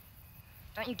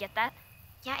 Don't you get that?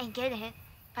 Yeah, I get it,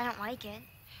 but I don't like it.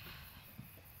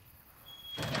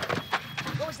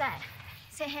 What was that?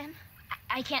 Is it him?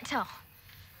 I can't tell.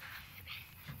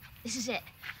 This is it.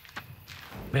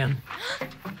 Ben,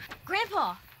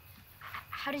 Grandpa!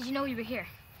 How did you know we were here?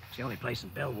 it's the only place in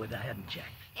Bellwood I hadn't checked.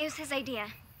 It was his idea.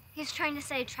 He was trying to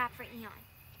set a trap for Eon.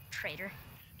 Traitor.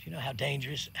 Do you know how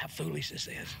dangerous, how foolish this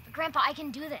is? But Grandpa, I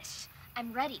can do this.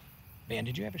 I'm ready. Ben,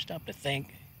 did you ever stop to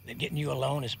think that getting you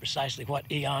alone is precisely what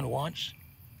Eon wants?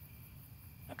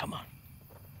 Come on.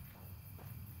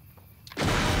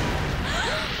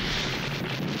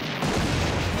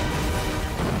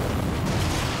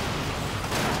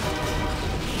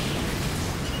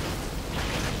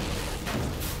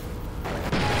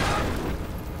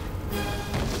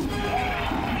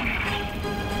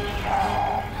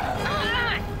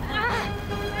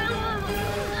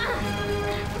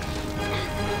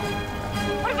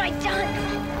 What have I done?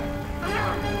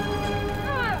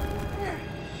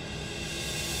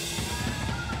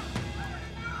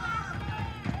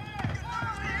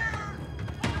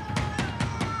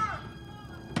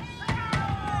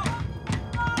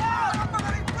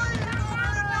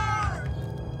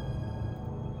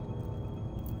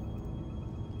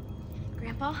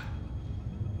 Grandpa?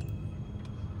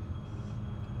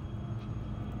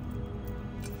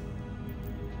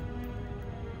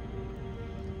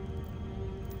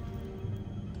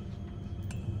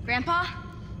 Grandpa?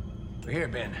 We're here,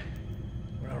 Ben.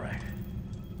 We're all right.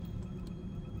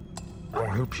 I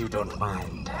hope you don't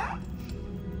mind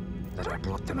that I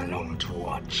brought them along to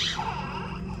watch.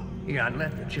 Eon,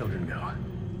 let the children go.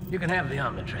 You can have the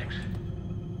Omnitrix.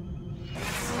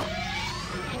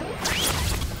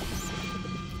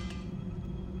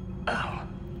 Ow.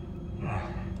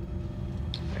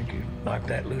 I think you knocked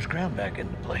that loose ground back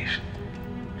into place.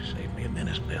 Saved me a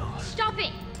minute's bill. Stop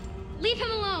it! Leave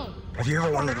him alone! Have you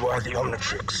ever wondered why the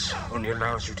Omnitrix only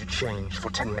allows you to change for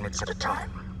 10 minutes at a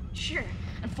time? Sure.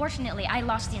 Unfortunately, I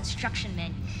lost the instruction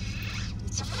manual.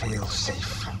 It's a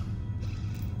fail-safe.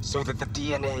 So that the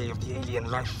DNA of the alien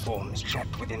life forms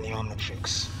trapped within the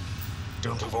Omnitrix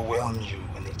don't overwhelm you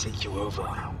when they take you over.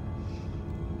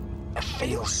 A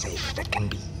fail-safe that can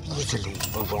be easily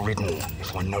overridden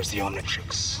if one knows the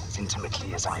Omnitrix as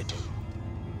intimately as I do.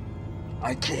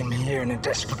 I came here in a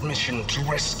desperate mission to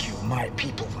rescue my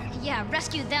people. Yeah,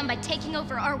 rescue them by taking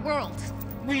over our world.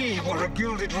 We were a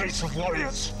gilded race of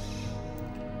warriors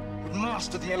who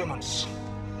mastered the elements.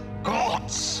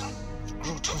 Gods who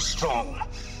grew too strong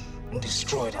and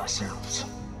destroyed ourselves.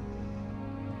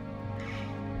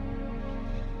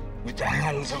 With the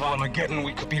hands of Armageddon,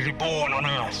 we could be reborn on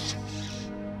Earth.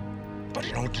 But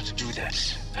in order to do that,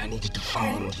 I needed to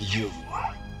find you.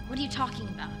 What are you talking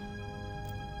about?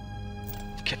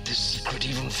 You've kept this secret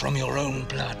even from your own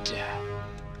blood.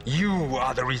 You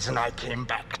are the reason I came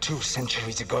back 2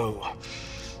 centuries ago.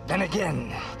 Then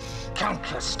again,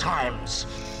 countless times.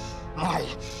 My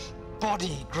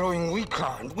body growing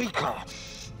weaker and weaker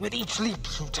with each leap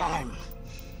through time.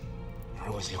 I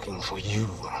was looking for you,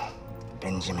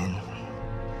 Benjamin.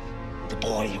 The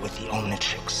boy with the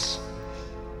Omnitrix.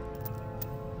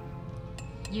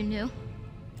 You knew?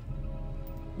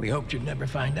 We hoped you'd never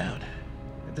find out.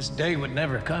 That this day would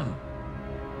never come.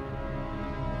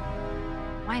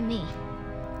 Why me?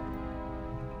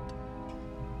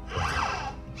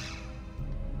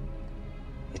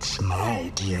 It's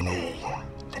my DNA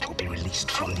that will be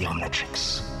released from the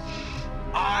Omnitrix.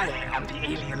 I am the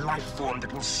alien life form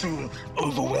that will soon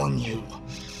overwhelm you.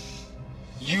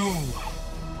 You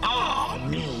are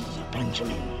me,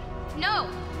 Benjamin. No!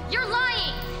 You're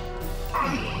lying!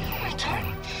 My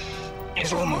time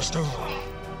is almost over.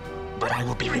 But I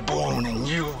will be reborn in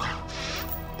you.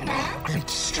 And our great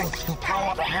strength will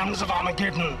power the hands of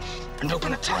Armageddon and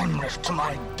open a time rift to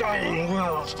my dying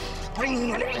world,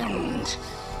 bringing an end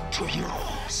to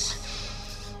yours.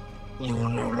 You will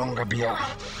no longer be a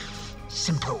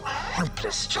simple,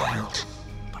 helpless child,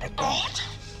 but a god.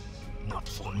 Not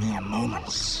for mere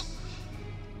moments,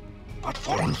 but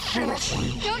for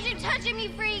infinity. Don't you touch me,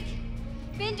 freak!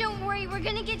 Ben, don't worry, we're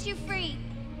gonna get you free.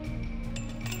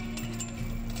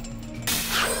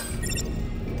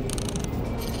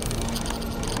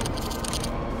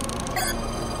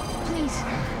 Please,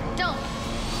 don't.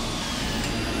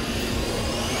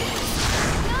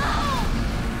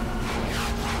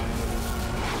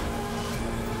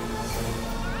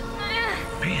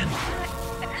 Ben.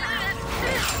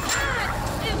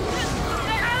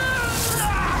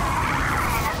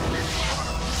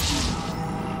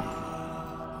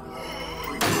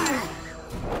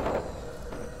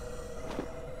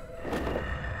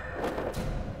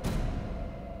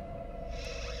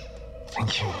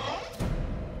 Thank you,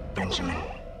 Benjamin.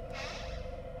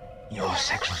 Your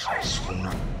sacrifice will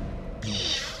not be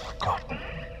forgotten.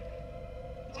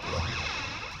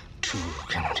 Two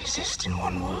cannot exist in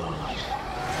one world.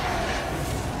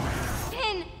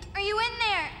 Ben, are you in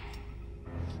there?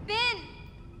 Ben!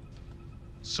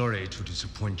 Sorry to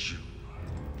disappoint you.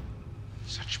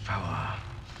 Such power.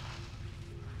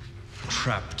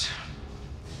 Trapped.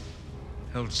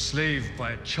 Held slave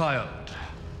by a child.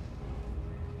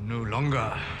 No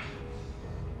longer.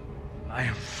 I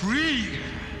am free!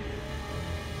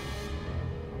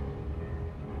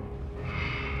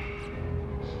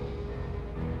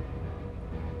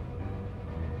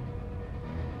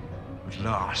 At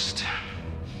last,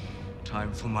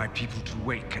 time for my people to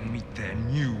wake and meet their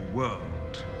new world.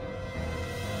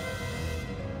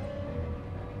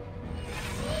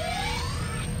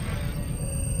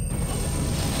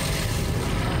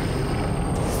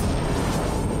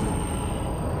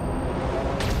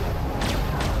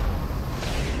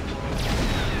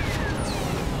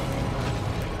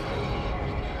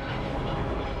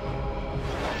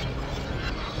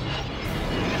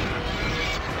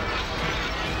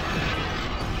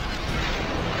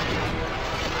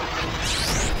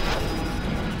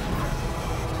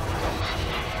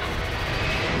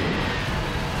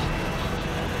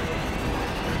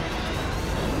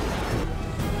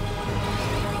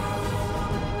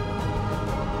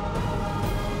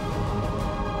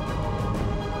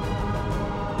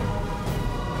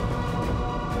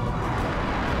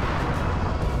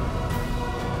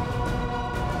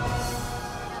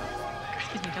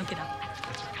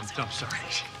 I'm sorry.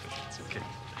 It's okay.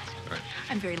 All right.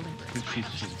 I'm very limber.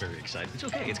 She's very excited. It's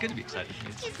okay. It's good to be excited.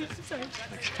 I'm sorry.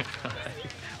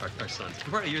 Our sons.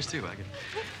 We're part of yours too.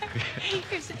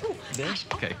 Here's it. Ooh, This?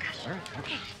 Okay. All right.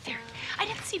 Okay, there. I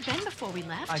didn't see Ben before we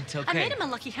left. It's okay. I made him a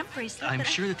lucky hemp bracelet. I'm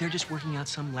sure that they're just working out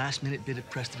some last-minute bit of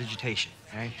prestidigitation,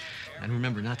 okay? And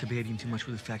remember, not to behave him too much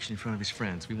with affection in front of his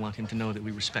friends. We want him to know that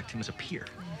we respect him as a peer.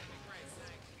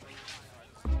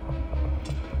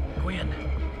 Gwen,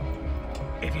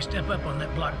 if you step up on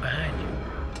that block behind you,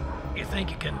 you think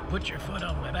you can put your foot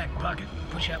on my back pocket and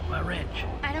push out my wrench?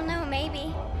 I don't know,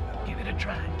 maybe. Give it a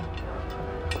try.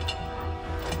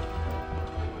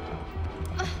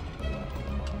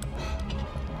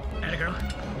 Atta girl.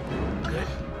 Good.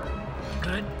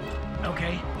 Good.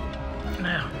 Okay.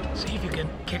 Now, see if you can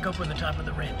kick open the top of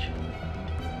the wrench.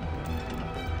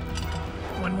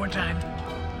 One more time.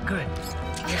 Good.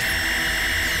 Yeah.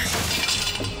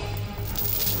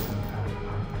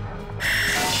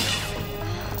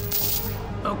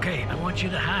 Okay, I want you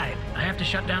to hide. I have to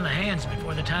shut down the hands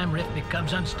before the time rift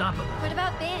becomes unstoppable. What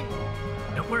about Ben?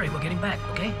 Don't worry, we'll get him back,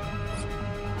 okay?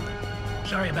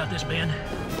 Sorry about this, Ben.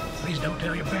 Please don't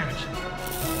tell your parents.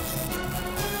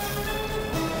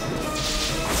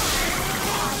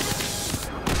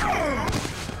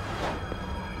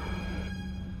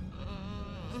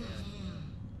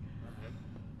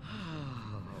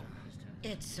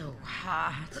 It's so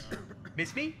hot.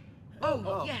 Miss me?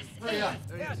 Oh, yes. Yes.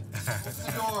 Open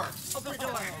the door. Open the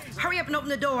door. Hurry up and open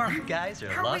the door. You guys are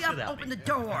Hurry lost up, without open me. the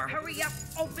door. Hurry up,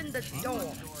 open the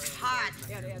door. Hot.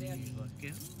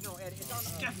 No, Ed, it's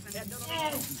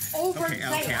on Over okay, there.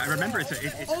 Okay, I remember it's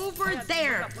Over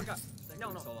there.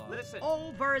 No, listen.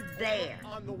 Over there.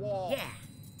 On the wall.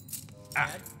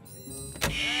 Yeah.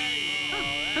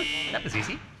 That was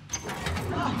easy.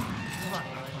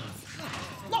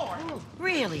 Lord.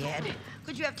 Really, Ed?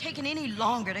 Could you have taken any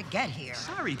longer to get here?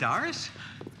 Sorry, Doris.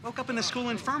 Woke up in the school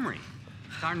infirmary.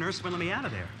 Our nurse wouldn't let me out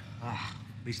of there. At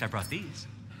least I brought these.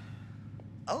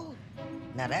 Oh,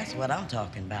 now that's what I'm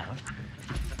talking about.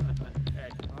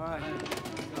 All right.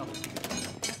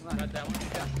 Got that one.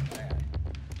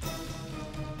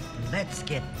 Let's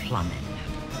get plumbing.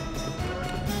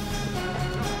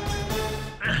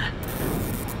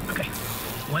 Okay,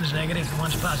 one's negative and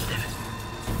one's positive.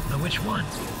 But which one?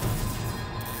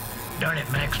 Darn it,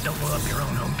 Max, don't blow up your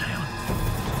own hometown.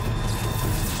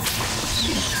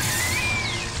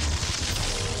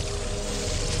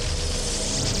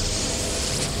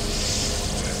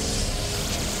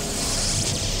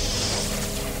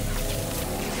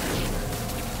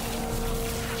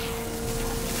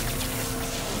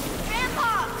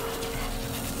 Grandpa!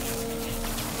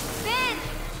 Ben!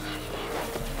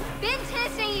 Ben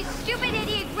Tennyson, you stupid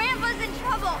idiot! Grandpa's in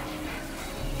trouble!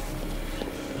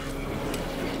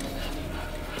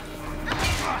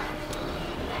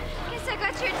 Guess I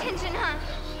got your attention, huh?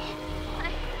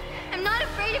 I'm not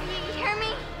afraid of you, you hear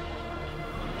me?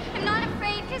 I'm not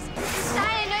afraid because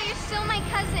inside I know you're still my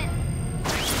cousin.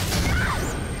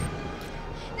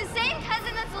 The same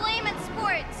cousin that's lame at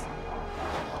sports.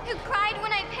 Who cried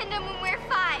when I pinned him when we were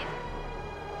 5.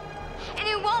 And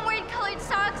who won't wear colored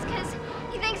socks because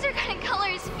he thinks they're gonna color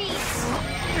his feet.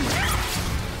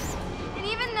 And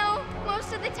even though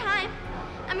most of the time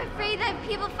I'm afraid that if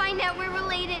people find out we're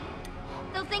related,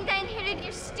 they'll think that I inherited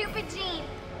your stupid gene.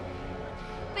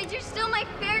 But you're still my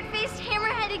ferret-faced,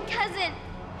 hammer-headed cousin.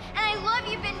 And I love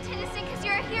you, Ben Tennyson, because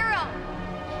you're a hero.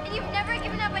 And you've never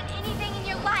given up on anything in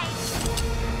your life.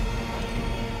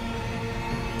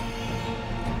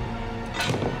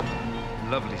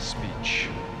 Lovely speech.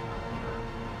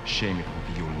 Shame it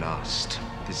will be your last.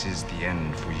 This is the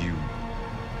end for you,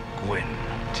 Gwen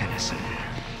Tennyson.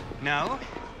 No,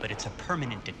 but it's a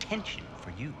permanent detention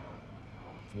for you.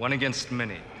 One against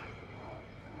many.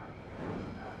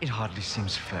 It hardly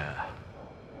seems fair.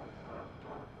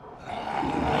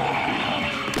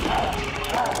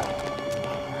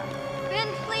 Ben,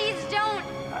 please don't.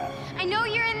 I know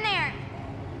you're in there.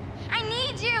 I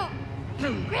need you.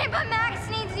 Grandpa Max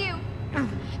needs you.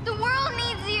 The world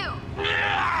needs you.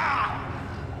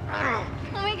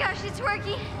 Oh my gosh, it's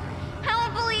working. I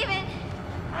won't believe it.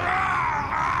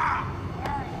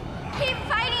 Keep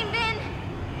fighting, Ben.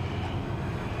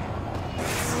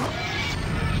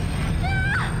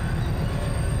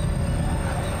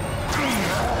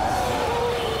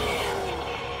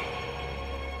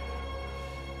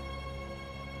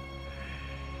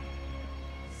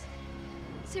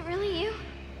 Is it really you?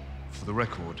 For the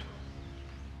record,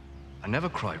 I never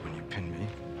cried when you pinned me.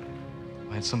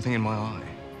 I had something in my eye.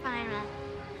 Fine, well,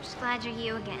 I'm just glad you're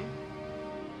you again.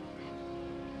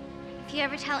 If you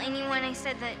ever tell anyone I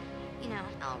said that, you know,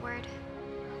 L word.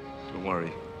 Don't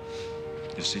worry.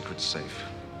 Your secret's safe.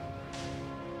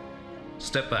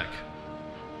 Step back.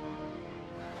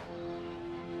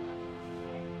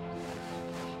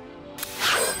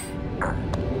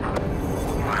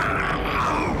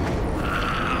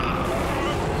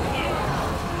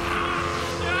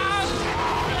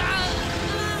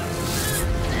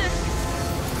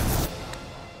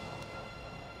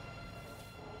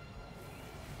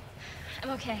 I'm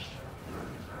okay.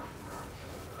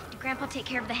 Did Grandpa take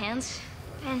care of the hands?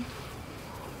 Ben.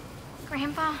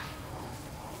 Grandpa?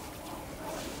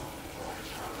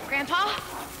 Grandpa?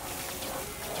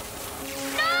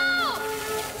 No!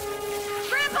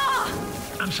 Grandpa!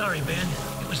 I'm sorry, Ben.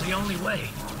 It was the only way.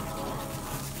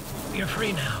 You're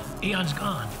free now. Eon's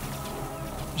gone.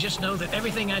 Just know that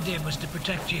everything I did was to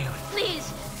protect you.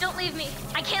 Please, don't leave me.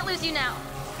 I can't lose you now.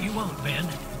 You won't, Ben.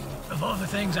 Of all the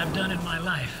things I've done in my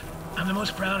life, I'm the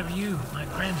most proud of you, my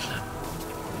grandson.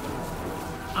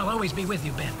 I'll always be with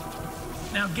you, Ben.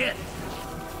 Now get.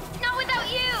 Not without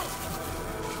you!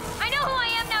 I know who I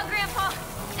am now, Grandpa.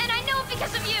 And I know it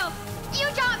because of you.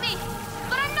 You taught me.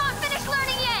 But I'm not finished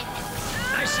learning yet.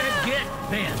 I said get,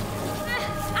 Ben.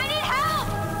 I need help!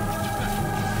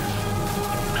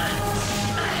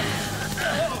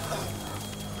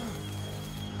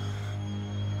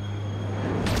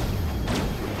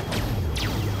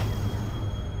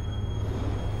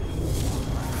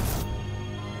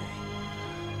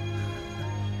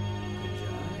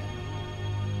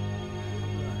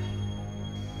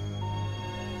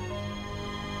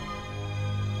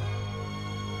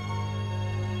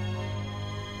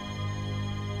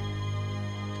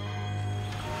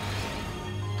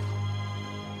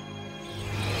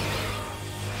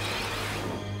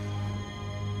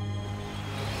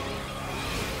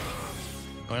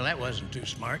 Well, that wasn't too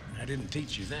smart. I didn't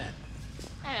teach you that.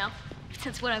 I know.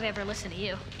 Since when I've ever listened to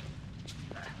you?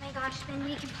 Oh my gosh, Ben,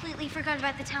 we completely forgot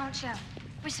about the talent show.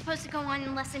 We're supposed to go on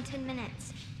in less than 10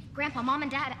 minutes. Grandpa, Mom, and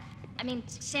Dad, I mean,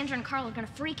 Sandra and Carl are gonna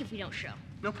freak if we don't show.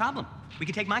 No problem. We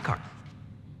can take my car.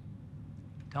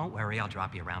 Don't worry, I'll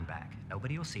drop you around back.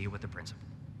 Nobody will see you with the principal.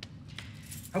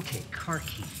 Okay, car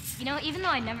key. You know, even though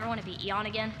I never want to be Eon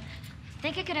again,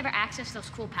 think I could ever access those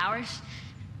cool powers?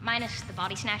 Minus the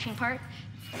body snatching part?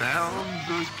 Found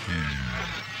the key.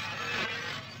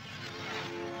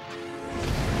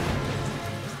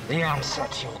 The answer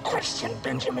to your question,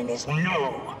 Benjamin, is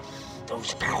no.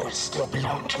 Those powers still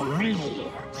belong to me.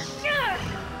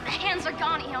 The hands are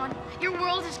gone, Eon. Your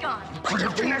world is gone. Could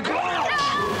have been a girl.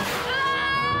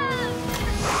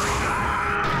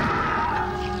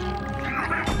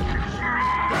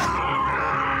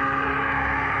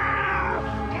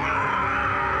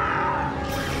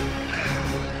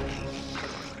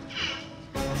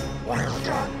 Well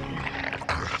done.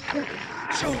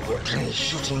 So we'll play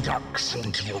shooting ducks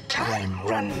until your time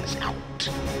runs out.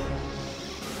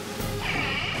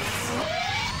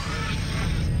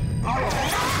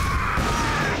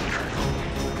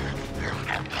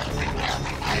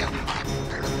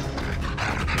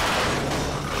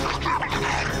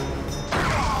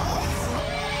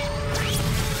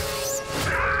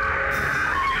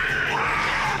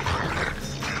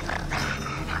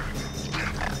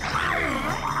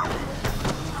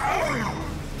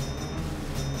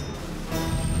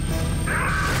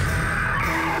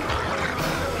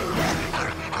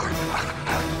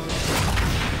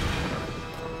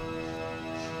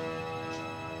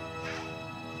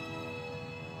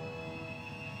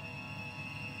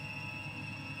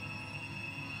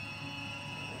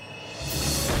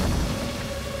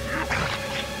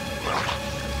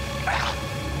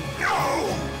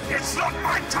 It's not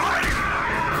my time!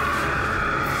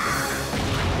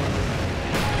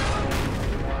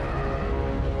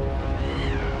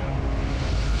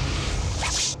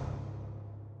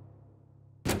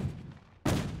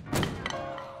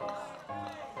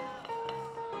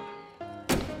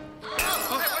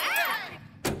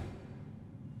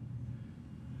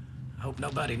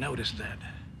 Nobody noticed that.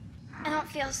 I don't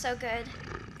feel so good.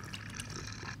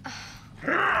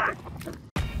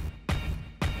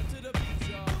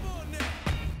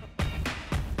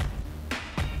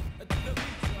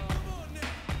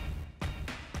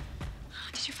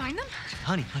 Did you find them?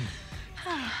 Honey,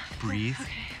 breathe. Okay.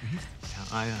 Breathe.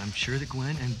 Now, I'm sure that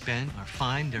Gwen and Ben are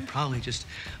fine. They're probably just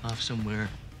off somewhere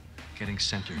getting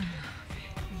centered.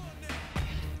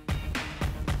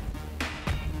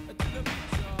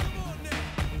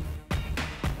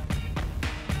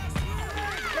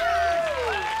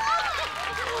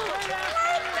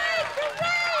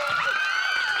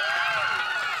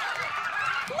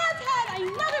 Let's have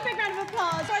another big round of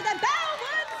applause for the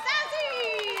Bellwood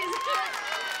Sassies!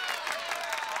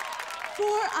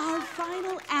 For our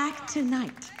final act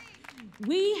tonight,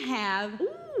 we have,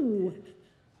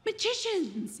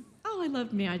 magicians. Oh, I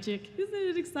love magic. Isn't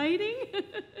it exciting?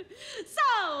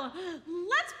 So,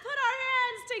 let's put our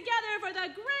hands together for the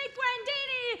great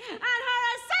Gwendini and her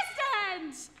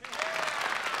assistant!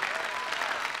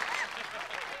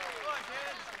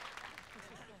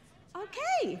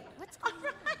 Okay. What's all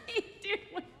right, dear?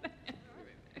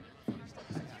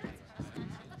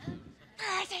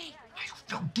 Percy!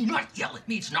 Do not yell at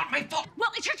me. It's not my fault.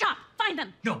 Well, it's your job. Find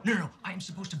them. No. I am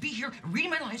supposed to be here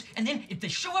reading my lines, and then if they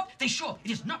show up, they show up.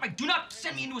 It is not my... Do not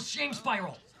send me into a shame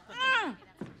spiral.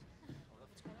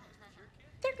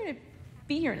 They're gonna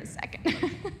be here in a second.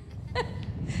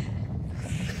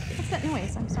 What's that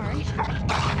noise? I'm sorry.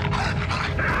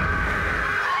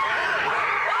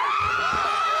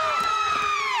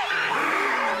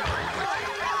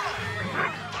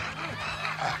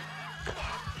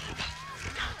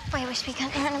 Boy, I wish we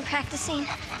got around and practicing.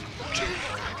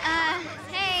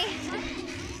 Hey.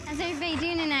 How's everybody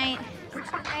doing tonight?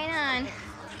 Right on.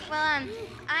 Well,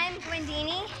 I'm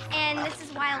Gwendini, and this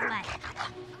is Wild Mutt.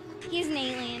 He's an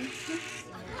alien.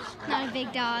 Not a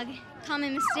big dog.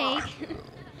 Common mistake.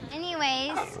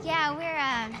 Anyways, yeah, what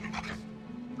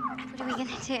are we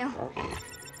gonna do?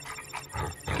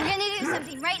 We're gonna do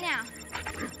something right now.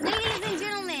 Ladies and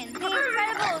gentlemen, the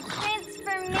incredible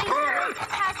transformation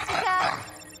Tastica.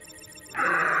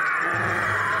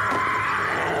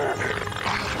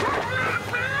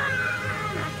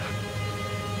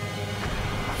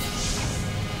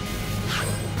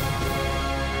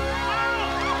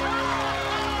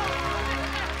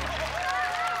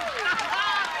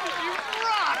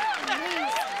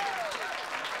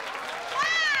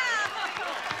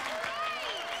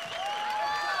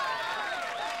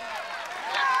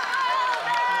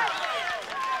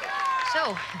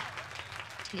 So,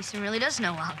 Tennyson really does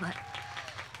know Wild Mutt.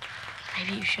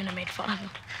 Maybe you shouldn't have made fun of him.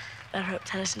 Better hope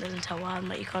Tennyson doesn't tell Wild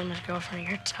Mutt you called him his girlfriend or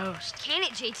you're toast. Can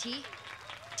it, JT?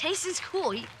 Tennyson's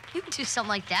cool. You can do something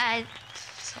like that.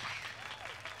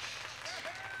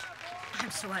 I'm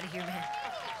so out of here, man.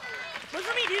 Look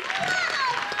for me, dude.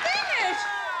 Finished!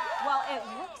 Well, it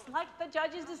looks like the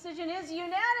judge's decision is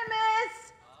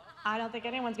unanimous. I don't think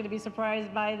anyone's going to be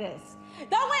surprised by this.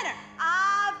 The winner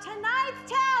of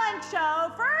tonight's talent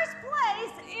show, first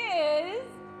place, is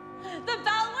the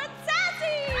Bellwood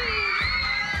Sassies!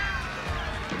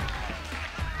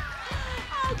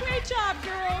 Oh, great job,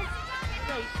 girls.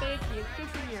 Great, thank you. Good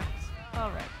for you.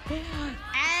 All right.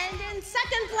 And in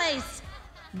second place,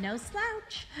 no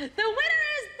slouch, the winner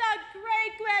is the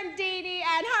great Gwendini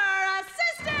and her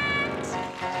assistant!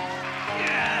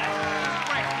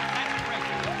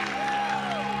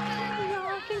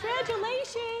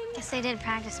 Congratulations! Guess they did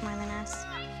practice more than us.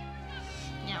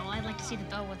 Yeah, well, I'd like to see the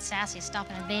Bellwood Sassies stop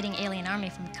an invading alien army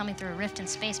from coming through a rift in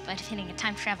space by defeating a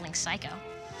time-traveling psycho.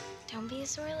 Don't be a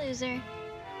sore loser.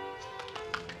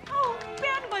 Oh,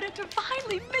 Ben, what a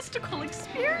divinely mystical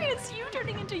experience! You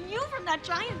turning into you from that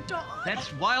giant dog.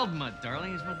 That's Wild Mutt,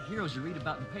 darling. He's one of the heroes you read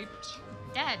about in papers.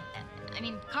 Dad,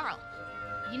 Carl,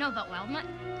 you know about Wild Mutt?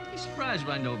 Be surprised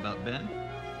what I know about Ben.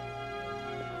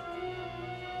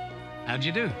 How'd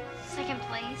you do? Second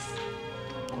place.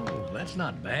 Oh, that's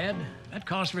not bad. That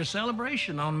calls for a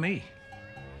celebration on me.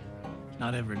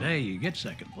 Not every day you get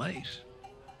second place.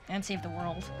 And save the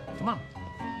world. Come on.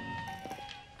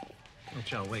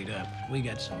 Don't y'all wait up. We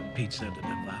got some pizza to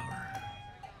devour.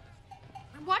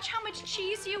 Watch how much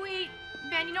cheese you eat.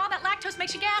 Ben, you know all that lactose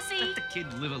makes you gassy. Let the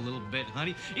kid live a little bit,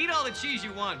 honey. Eat all the cheese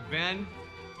you want, Ben.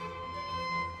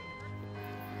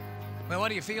 Well, what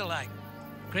do you feel like?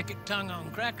 Cricket tongue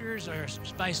on crackers or some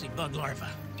spicy bug larva?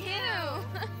 Ew!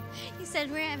 You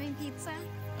said we're having pizza?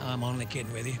 I'm only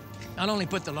kidding with you. I'll only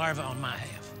put the larva on my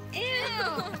half.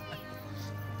 Ew!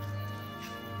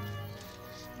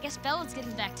 I guess Bellwood's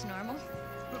getting back to normal.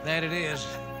 That it is.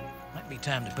 Might be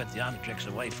time to put the Omnitrix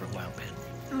away for a while, Ben.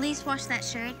 At least wash that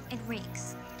shirt. It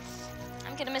reeks.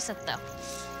 I'm Gonna miss it, though.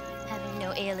 Having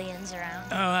no aliens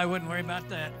around. Oh, I wouldn't worry about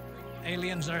that.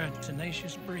 Aliens are a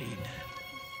tenacious breed.